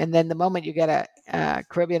fame. And then the moment you get a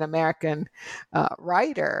Caribbean American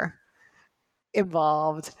writer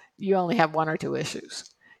involved, you only have one or two issues.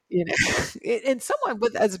 you know, and someone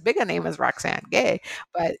with as big a name as Roxanne Gay,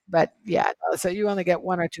 but yeah, no, so you only get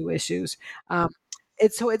one or two issues. Um,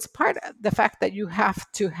 it's part of the fact that you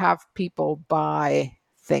have to have people buy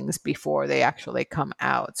things before they actually come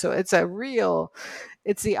out. So it's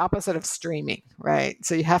the opposite of streaming, right?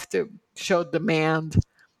 So you have to show demand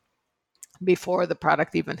before the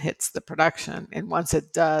product even hits the production, and once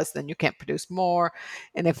it does, then you can't produce more.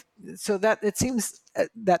 And if so, that it seems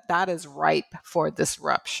that is ripe for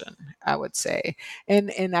disruption, I would say.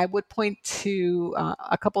 And I would point to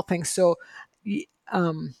a couple things. So y-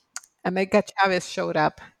 um America Chavez showed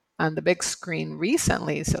up on the big screen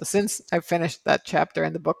recently. So since I finished that chapter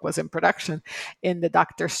and the book was in production, in the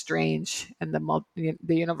Doctor Strange and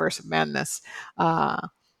the Universe of Madness,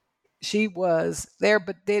 she was there,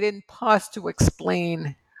 but they didn't pause to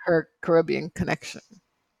explain her Caribbean connection,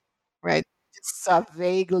 right? Just a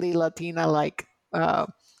vaguely Latina like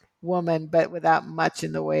woman, but without much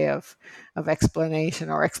in the way of explanation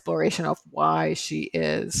or exploration of why she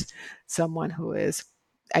is someone who is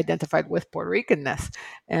identified with Puerto Ricanness.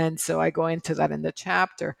 And so I go into that in the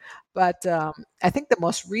chapter. But I think the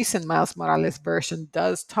most recent Miles Morales version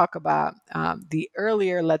does talk about the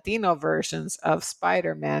earlier Latino versions of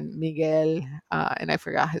Spider Man, Miguel, and I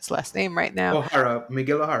forgot his last name right now. O'Hara,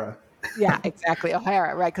 Miguel O'Hara. Yeah, exactly.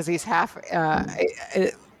 O'Hara, right? Because he's half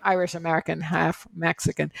Irish American, half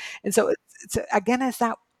Mexican, and so again, it's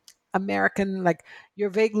that American, like you're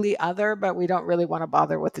vaguely other, but we don't really want to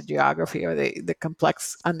bother with the geography or the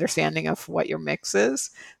complex understanding of what your mix is.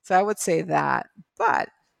 So I would say that, but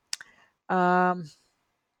um,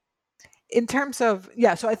 in terms of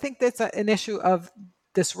yeah, so I think that's an issue of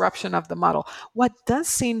disruption of the model. What does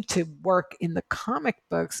seem to work in the comic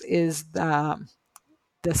books is the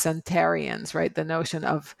centarians, right? The notion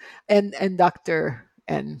of and Doctor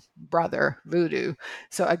and brother voodoo.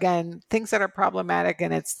 So again, things that are problematic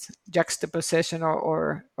in its juxtaposition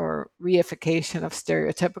or reification of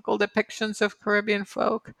stereotypical depictions of Caribbean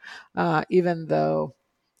folk, even though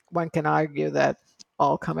one can argue that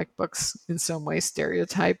all comic books in some way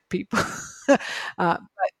stereotype people. But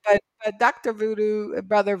Doctor Voodoo,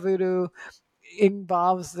 Brother Voodoo,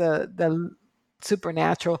 involves the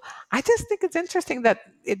supernatural. I just think it's interesting that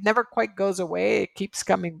it never quite goes away. It keeps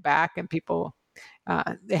coming back, and people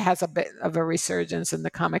it has a bit of a resurgence in the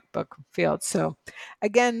comic book field. So,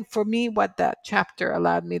 again, for me, what that chapter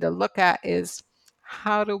allowed me to look at is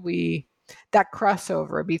how do we that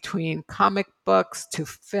crossover between comic books to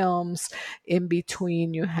films. In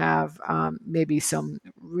between, you have maybe some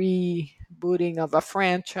rebooting of a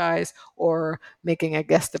franchise or making a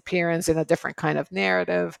guest appearance in a different kind of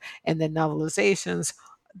narrative, and then novelizations.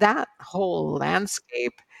 That whole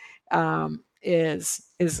landscape is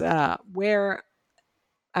where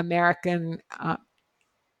American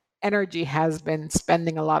energy has been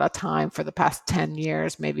spending a lot of time for the past 10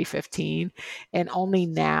 years, maybe 15, and only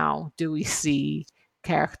now do we see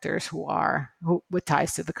characters who with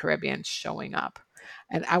ties to the Caribbean showing up.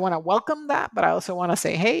 And I want to welcome that, but I also want to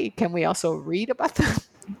say, hey, can we also read about them?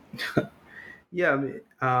 Yeah, I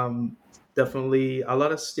mean, definitely a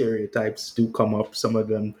lot of stereotypes do come up. Some of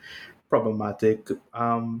them problematic,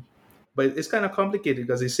 but it's kind of complicated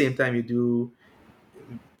because at the same time you do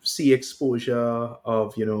see exposure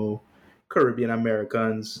of Caribbean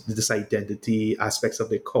Americans, this identity, aspects of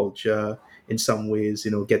their culture. In some ways,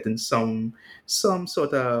 getting some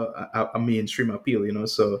sort of a mainstream appeal.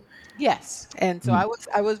 So Yes, and so I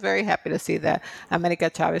was very happy to see that America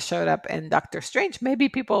Chavez showed up in Doctor Strange. Maybe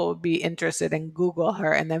people would be interested in Google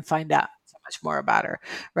her and then find out so much more about her,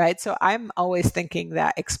 right? So I'm always thinking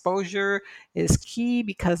that exposure is key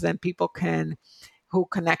because then people can who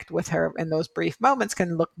connect with her in those brief moments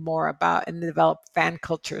can look more about and develop fan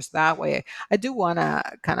cultures that way. I do want to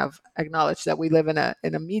kind of acknowledge that we live in a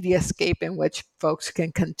mediascape in which folks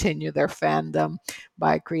can continue their fandom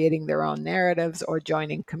by creating their own narratives or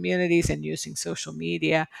joining communities and using social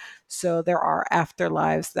media. So there are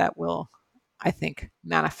afterlives that will, I think,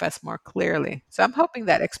 manifest more clearly. So I'm hoping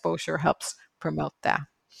that exposure helps promote that.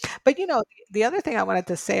 But the other thing I wanted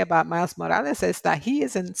to say about Miles Morales is that he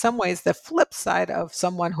is in some ways the flip side of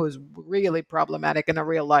someone who's really problematic in a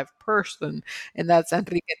real life person, and that's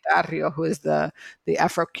Enrique Tarrio, who is the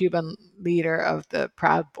Afro-Cuban leader of the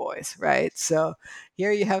Proud Boys, right? So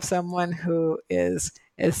here you have someone who is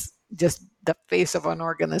just the face of an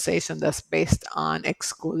organization that's based on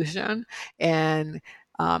exclusion and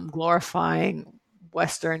glorifying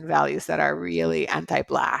Western values that are really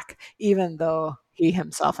anti-Black, even though he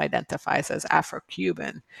himself identifies as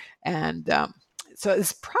Afro-Cuban. And so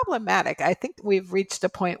it's problematic. I think we've reached a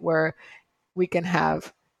point where we can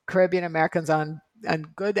have Caribbean Americans on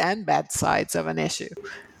good and bad sides of an issue.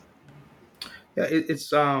 Yeah,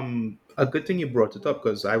 it's a good thing you brought it up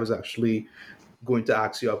because I was actually going to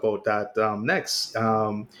ask you about that next.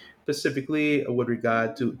 Specifically with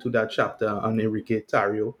regard to that chapter on Enrique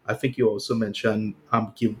Tario, I think you also mentioned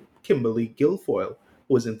Kimberly Guilfoyle,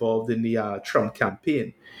 who was involved in the Trump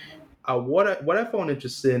campaign. What I found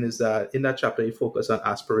interesting is that in that chapter you focus on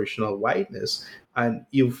aspirational whiteness, and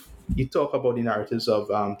you talk about the narratives of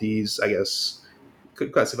these, I guess,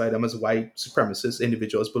 could classify them as white supremacist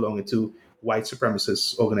individuals belonging to white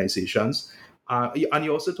supremacist organizations. And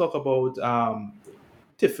you also talk about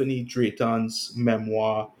Tiffany Drayton's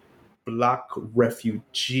memoir, Black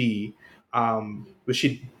Refugee, where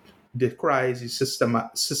she decries the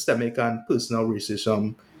systemic and personal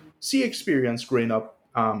racism she experienced growing up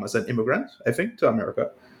as an immigrant, I think, to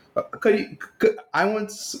America. I want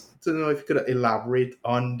to know if you could elaborate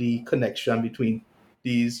on the connection between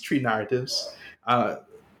these three narratives a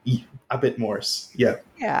bit more. Yeah.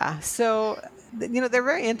 Yeah. So, they're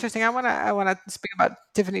very interesting. I want to speak about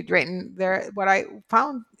Tiffany Drayton. What I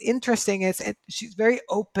found interesting is she's very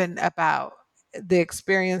open about the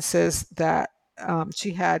experiences that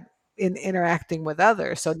she had in interacting with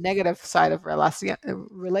others. So, negative side of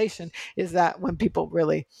relation is that when people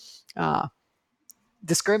really uh,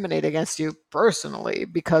 discriminate against you personally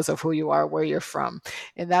because of who you are, where you're from.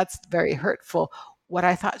 And that's very hurtful. What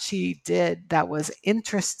I thought she did that was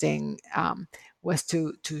interesting was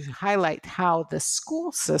to highlight how the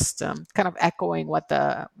school system, kind of echoing what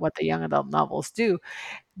the young adult novels do,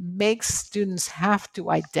 makes students have to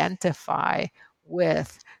identify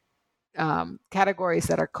with categories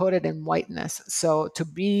that are coded in whiteness. So to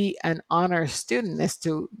be an honor student is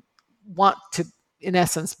to want to, in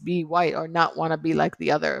essence, be white or not want to be like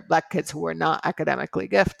the other Black kids who are not academically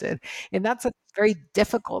gifted. And that's a very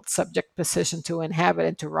difficult subject position to inhabit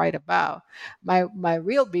and to write about. My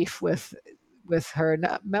real beef with her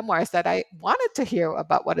memoir is that I wanted to hear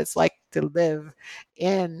about what it's like to live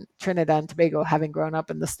in Trinidad and Tobago, having grown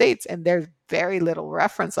up in the States. And there's very little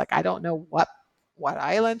reference. Like, I don't know what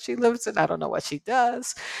island she lives in. I don't know what she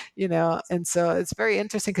does, And so it's very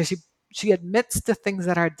interesting because she admits to things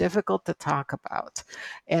that are difficult to talk about,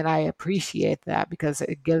 and I appreciate that because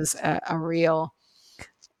it gives a real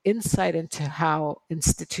insight into how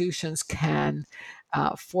institutions can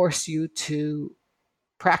force you to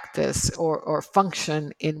practice or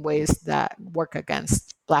function in ways that work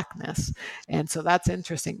against blackness. And so that's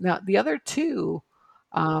interesting. Now, the other two,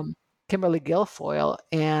 Kimberly Guilfoyle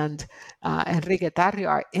and Enrique Tarrio,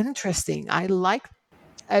 are interesting.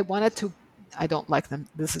 I wanted to, I don't like them.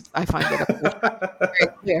 I find it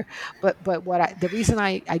very clear. But the reason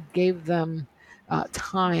I gave them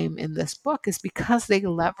time in this book is because they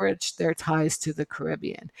leveraged their ties to the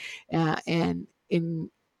Caribbean, and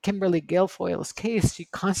in Kimberly Guilfoyle's case, she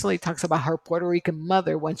constantly talks about her Puerto Rican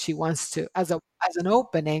mother when she wants to, as an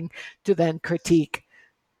opening, to then critique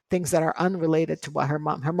things that are unrelated to what her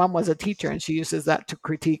mom was a teacher, and she uses that to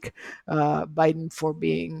critique Biden for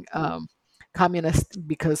being communist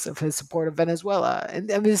because of his support of Venezuela.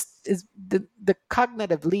 And is the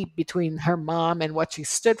cognitive leap between her mom and what she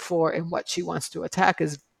stood for and what she wants to attack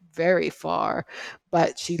is very far,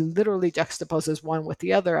 but she literally juxtaposes one with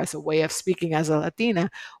the other as a way of speaking as a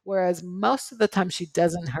Latina, whereas most of the time she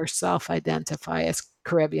doesn't herself identify as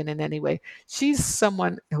Caribbean in any way. She's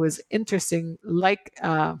someone who is interesting, like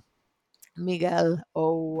Miguel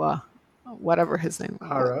whatever his name.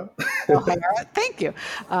 Hara. O'Hara. Thank you.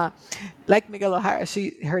 Uh, like Miguel O'Hara,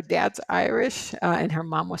 her dad's Irish and her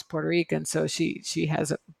mom was Puerto Rican, so she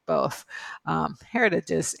has both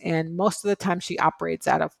heritages. And most of the time, she operates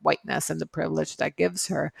out of whiteness and the privilege that gives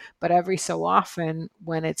her. But every so often,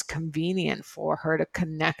 when it's convenient for her to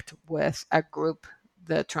connect with a group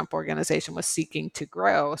the Trump organization was seeking to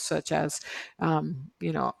grow, such as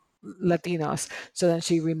Latinos. So then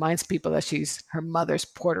she reminds people that her mother's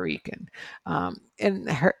Puerto Rican,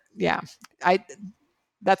 and yeah, I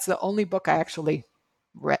that's the only book I actually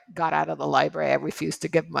got out of the library. I refused to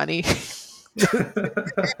give money.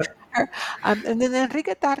 And then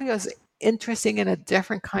Enrique Tarrio is interesting in a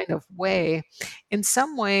different kind of way. In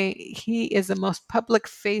some way, he is the most public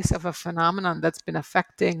face of a phenomenon that's been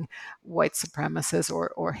affecting white supremacists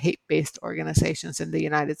or hate-based organizations in the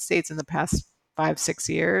United States in the past 5-6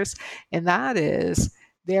 years. And that is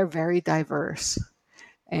they're very diverse.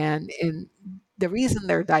 And the reason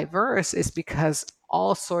they're diverse is because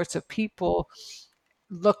all sorts of people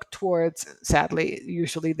look towards, sadly,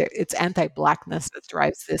 usually it's anti-blackness that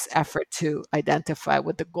drives this effort to identify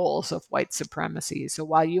with the goals of white supremacy. So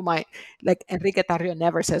while you might, like Enrique Tarrio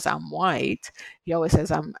never says I'm white, he always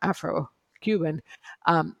says I'm Afro-Cuban.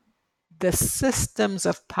 Um, the systems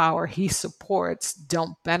of power he supports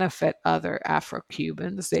don't benefit other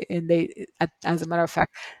Afro-Cubans. As a matter of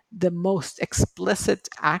fact, the most explicit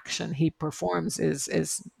action he performs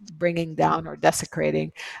is bringing down or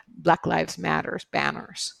desecrating Black Lives Matters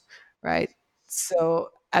banners, right? So,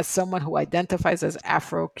 as someone who identifies as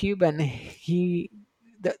Afro-Cuban,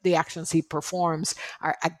 the actions he performs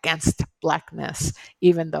are against blackness,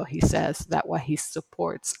 even though he says that what he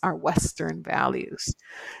supports are Western values.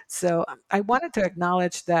 So I wanted to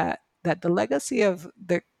acknowledge that the legacy of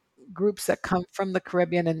the groups that come from the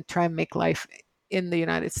Caribbean and try and make life in the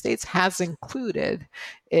United States has included,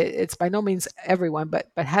 it's by no means everyone, but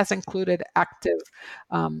has included active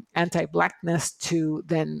anti-blackness to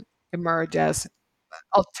then emerge as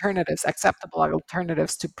alternatives, acceptable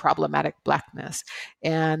alternatives to problematic blackness.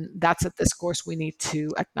 And that's a discourse we need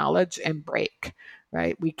to acknowledge and break,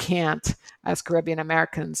 right? We can't, as Caribbean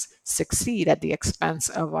Americans, succeed at the expense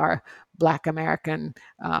of our Black American,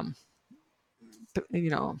 you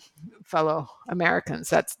know, fellow Americans.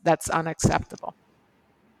 That's unacceptable.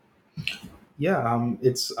 Yeah,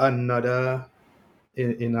 it's another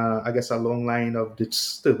in a, I guess, a long line of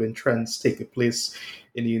disturbing trends taking place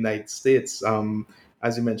in the United States.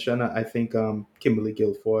 As you mentioned, I think Kimberly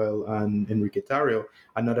Guilfoyle and Enrique Tarrio.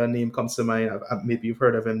 Another name comes to mind. Maybe you've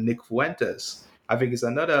heard of him, Nick Fuentes. I think is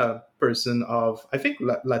another person of, I think,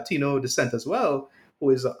 Latino descent as well, who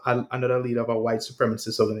is another leader of a white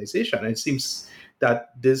supremacist organization. And it seems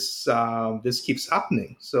that this keeps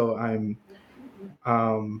happening. So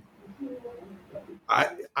um,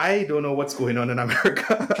 I don't know what's going on in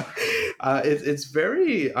America. It's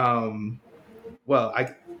very well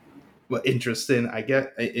I well interesting. I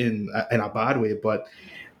get in a bad way, but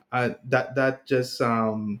that just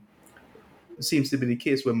seems to be the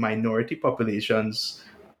case where minority populations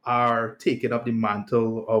are taking up the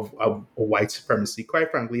mantle of white supremacy.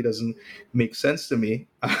 Quite frankly, it doesn't make sense to me.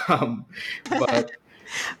 But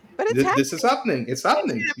But it's this is happening. It's Asian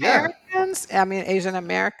happening. Yeah. Americans, I mean Asian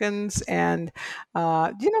Americans, and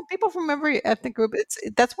people from every ethnic group.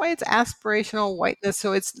 That's why it's aspirational whiteness.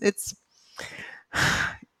 So it's it's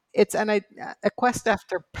a quest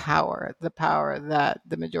after power, the power that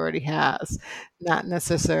the majority has, not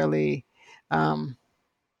necessarily um,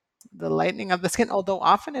 the lightening of the skin. Although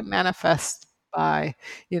often it manifests by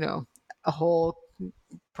you know a whole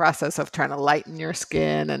process of trying to lighten your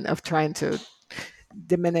skin and of trying to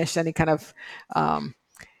diminish any kind of um,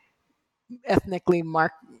 ethnically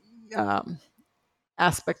marked um,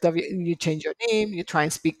 aspect of you. You change your name, you try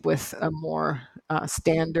and speak with a more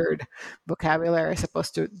standard vocabulary as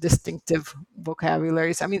opposed to distinctive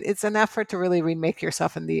vocabularies. I mean, it's an effort to really remake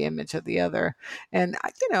yourself in the image of the other. And,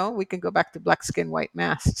 we can go back to black skin, white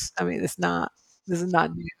masks. I mean, this is not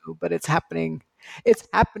new, but it's happening. It's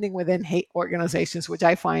happening within hate organizations, which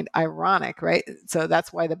I find ironic, right? So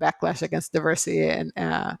that's why the backlash against diversity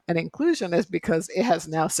and inclusion is because it has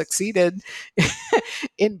now succeeded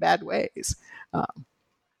in bad ways. Um,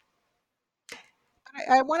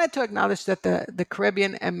 I wanted to acknowledge that the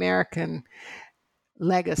Caribbean American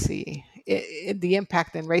legacy, the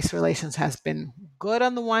impact in race relations has been good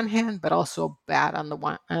on the one hand, but also bad on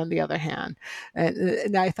the other hand.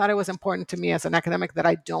 And I thought it was important to me as an academic that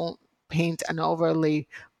I don't paint an overly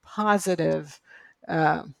positive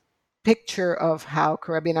uh, picture of how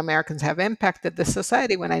Caribbean Americans have impacted the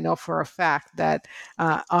society when I know for a fact that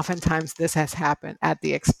oftentimes this has happened at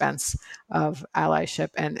the expense of allyship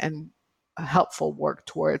and helpful work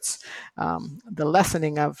towards the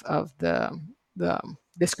lessening of the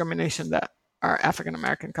discrimination that our African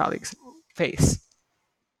American colleagues face.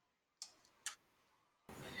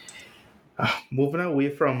 Moving away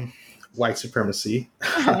from white supremacy,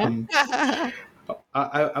 um,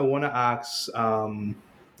 I want to ask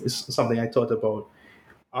it's something I thought about.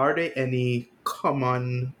 Are there any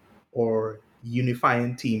common or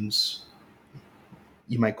unifying themes,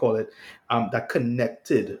 you might call it, that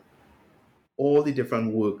connected all the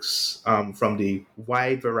different works from the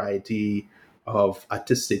wide variety of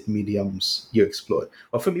artistic mediums you explored?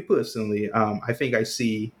 Well, for me personally, I think I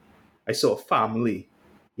saw family,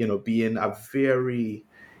 being a very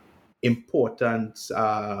important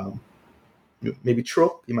maybe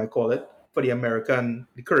trope, you might call it, for the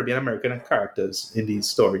Caribbean American characters in these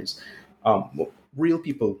stories. Real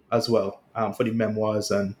people as well, for the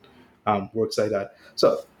memoirs and works like that.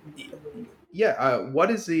 So, yeah, what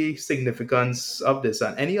is the significance of this,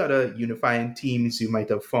 and any other unifying themes you might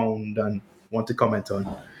have found and want to comment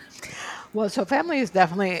on? Well, so family is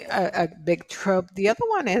definitely a big trope. The other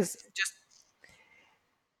one is just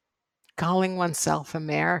calling oneself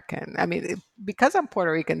American. I mean, because I'm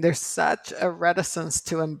Puerto Rican, there's such a reticence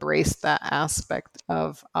to embrace that aspect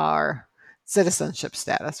of our citizenship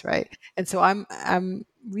status, right? And so I'm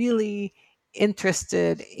really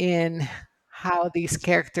interested in how these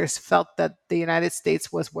characters felt that the United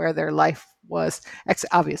States was where their life was,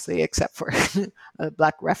 obviously, except for a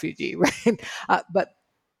black refugee, right? But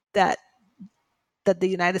that the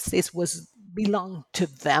United States was belonged to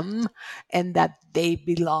them and that they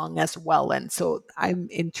belong as well. And so I'm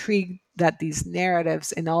intrigued that these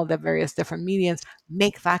narratives in all the various different mediums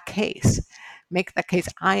make that case. Make that case.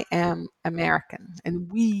 I am American and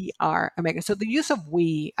we are American. So the use of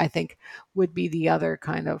we, I think, would be the other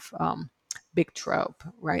kind of big trope,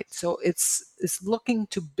 right? So it's looking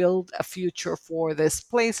to build a future for this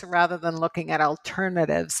place rather than looking at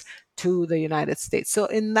alternatives to the United States. So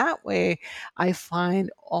in that way, I find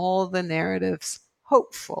all the narratives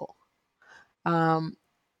hopeful. Um,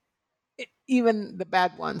 Even the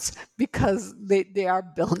bad ones, because they are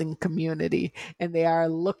building community and they are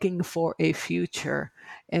looking for a future.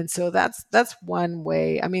 And so that's one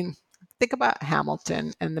way. I mean, think about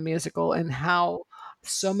Hamilton and the musical and how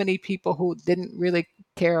so many people who didn't really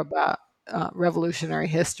care about revolutionary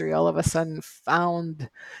history all of a sudden found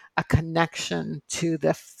a connection to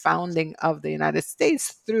the founding of the United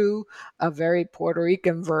States through a very Puerto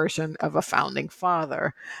Rican version of a founding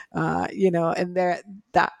father. And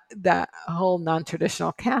that whole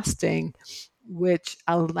non-traditional casting, which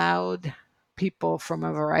allowed people from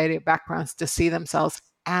a variety of backgrounds to see themselves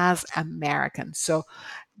as Americans. So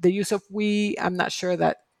the use of we, I'm not sure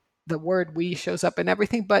that the word we shows up in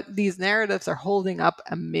everything, but these narratives are holding up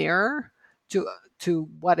a mirror to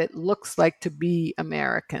what it looks like to be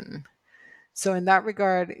American. So in that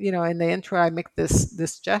regard, in the intro, I make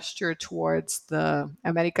this gesture towards the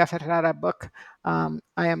America Ferrara book, "I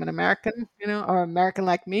Am an American," or "American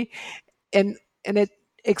Like Me," and it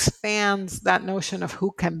expands that notion of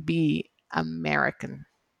who can be American.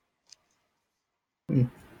 Hmm.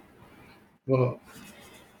 Well,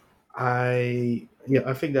 I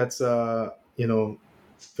think that's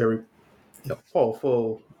very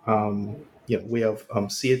powerful way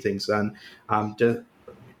of seeing things, and just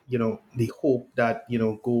the hope that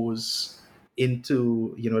goes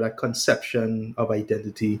into that conception of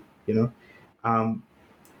identity. Um,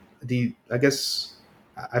 the I guess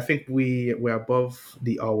I think we're above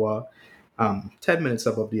the hour, 10 minutes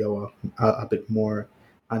above the hour, a bit more.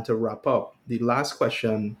 And to wrap up, the last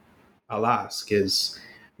question I'll ask is,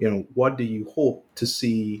 what do you hope to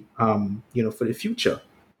see, for the future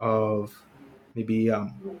of maybe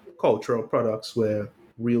cultural products where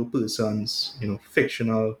real persons,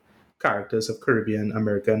 fictional characters of Caribbean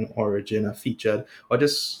American origin are featured, or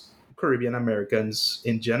just Caribbean Americans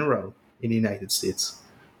in general in the United States?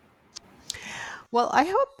 Well, I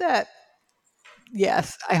hope that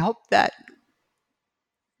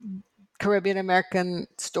Caribbean American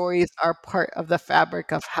stories are part of the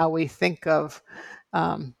fabric of how we think of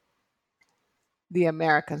um, the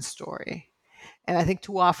American story. And I think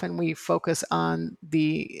too often we focus on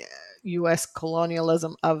the U.S.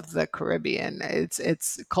 colonialism of the Caribbean.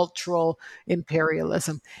 It's cultural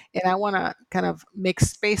imperialism, and I want to kind of make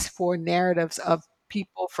space for narratives of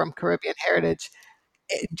people from Caribbean heritage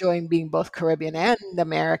enjoying being both Caribbean and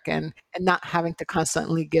American, and not having to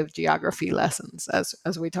constantly give geography lessons,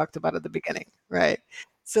 as we talked about at the beginning, right?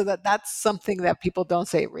 So that's something that people don't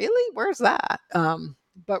say, really, where's that?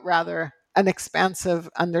 But rather an expansive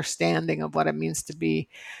understanding of what it means to be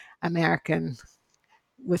American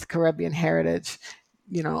with Caribbean heritage,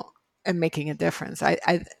 you know, and making a difference.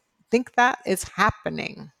 I think that is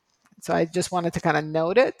happening. So I just wanted to kind of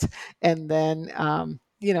note it. And then,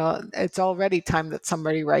 it's already time that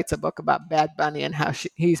somebody writes a book about Bad Bunny and how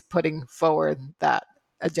he's putting forward that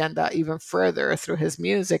agenda even further through his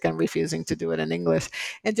music and refusing to do it in English,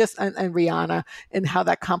 and Rihanna, and how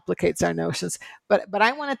that complicates our notions. But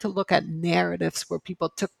I wanted to look at narratives where people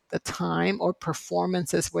took the time, or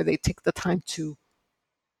performances where they take the time to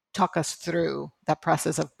talk us through that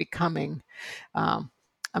process of becoming um,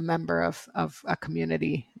 a member of a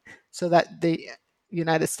community, so that the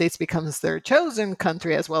United States becomes their chosen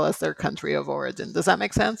country as well as their country of origin. Does that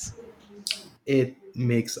make sense? It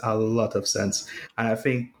makes a lot of sense. And I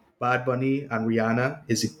think Bad Bunny and Rihanna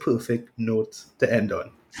is a perfect note to end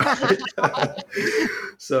on. All right.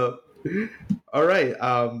 So, all right.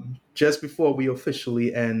 Just before we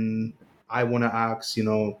officially end, I want to ask,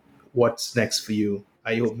 what's next for you?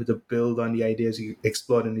 Are you hoping to build on the ideas you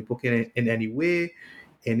explored in the book in any way?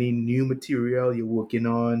 Any new material you're working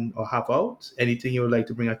on or have out? Anything you would like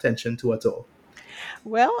to bring attention to at all?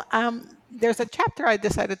 Well, there's a chapter I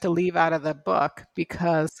decided to leave out of the book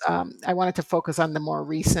because I wanted to focus on the more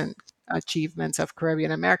recent achievements of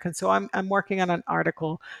Caribbean Americans. So I'm working on an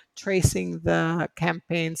article tracing the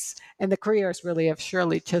campaigns and the careers really of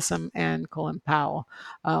Shirley Chisholm and Colin Powell.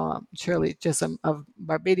 Shirley Chisholm of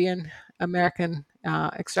Barbadian American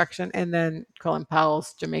extraction, and then Colin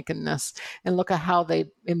Powell's Jamaicanness, and look at how they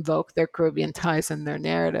invoke their Caribbean ties in their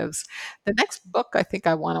narratives. The next book I think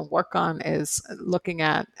I want to work on is looking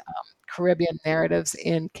at Caribbean narratives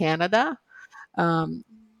in Canada. Um,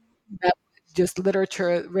 that just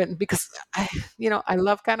literature written because I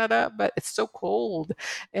love Canada, but it's so cold,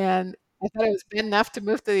 and I thought it was bad enough to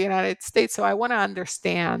move to the United States. So I want to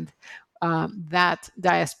understand that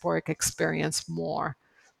diasporic experience more.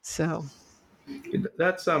 So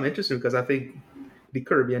That's interesting because I think the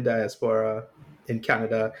Caribbean diaspora in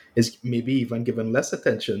Canada is maybe even given less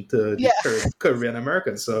attention to the yeah, Caribbean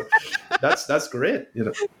Americans. So that's great.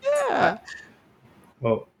 Uh, yeah.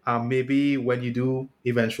 well, maybe when you do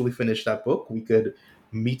eventually finish that book, we could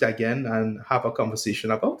meet again and have a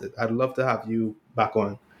conversation about it. I'd love to have you back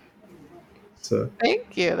on. So,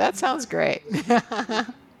 Thank you. That sounds great.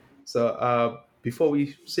 before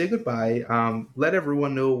we say goodbye, let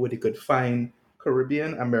everyone know where they could find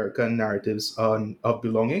Caribbean American narratives of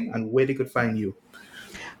belonging and where they could find you.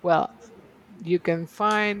 Well, you can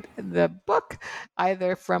find the book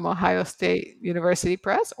either from Ohio State University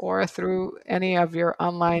Press or through any of your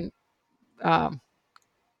online um,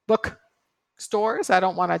 book stores. I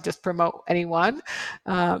don't want to just promote anyone.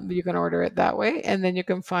 You can order it that way. And then you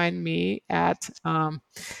can find me I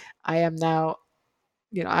am now,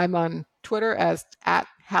 I'm on Twitter as at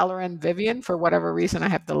Halloran Vivian. For whatever reason, I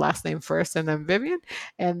have the last name first and then Vivian.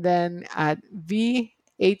 And then at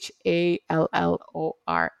VHALLORA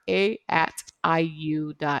at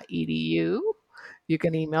IU.edu. You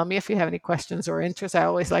can email me if you have any questions or interest. I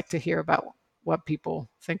always like to hear about what people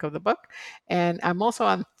think of the book. And I'm also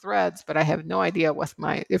on Threads, but I have no idea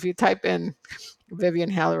if you type in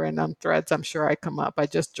Vivian Halloran on Threads, I'm sure I come up. I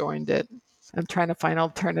just joined it. I'm trying to find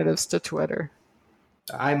alternatives to Twitter.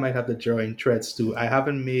 I might have to join Threads too. I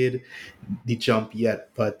haven't made the jump yet,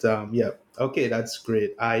 but yeah, okay, that's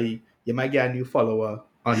great. You might get a new follower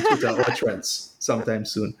on Twitter or Threads sometime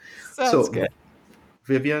soon. Sounds So, good.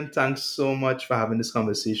 Vivian, thanks so much for having this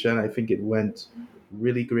conversation. I think it went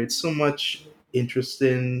really great. So much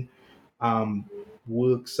interesting um,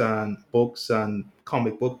 works and books and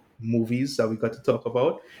comic book movies that we got to talk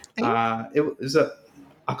about. It was a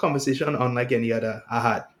conversation unlike any other I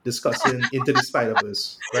had discussing Into the Spider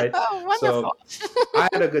Verse, right? Oh, wonderful. So I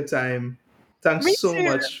had a good time. Thanks Me so too.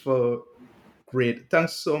 much for great.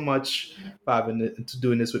 Thanks so much for having to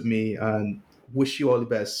doing this with me, and wish you all the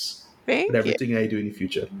best with Thank you. everything that you do in the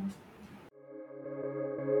future.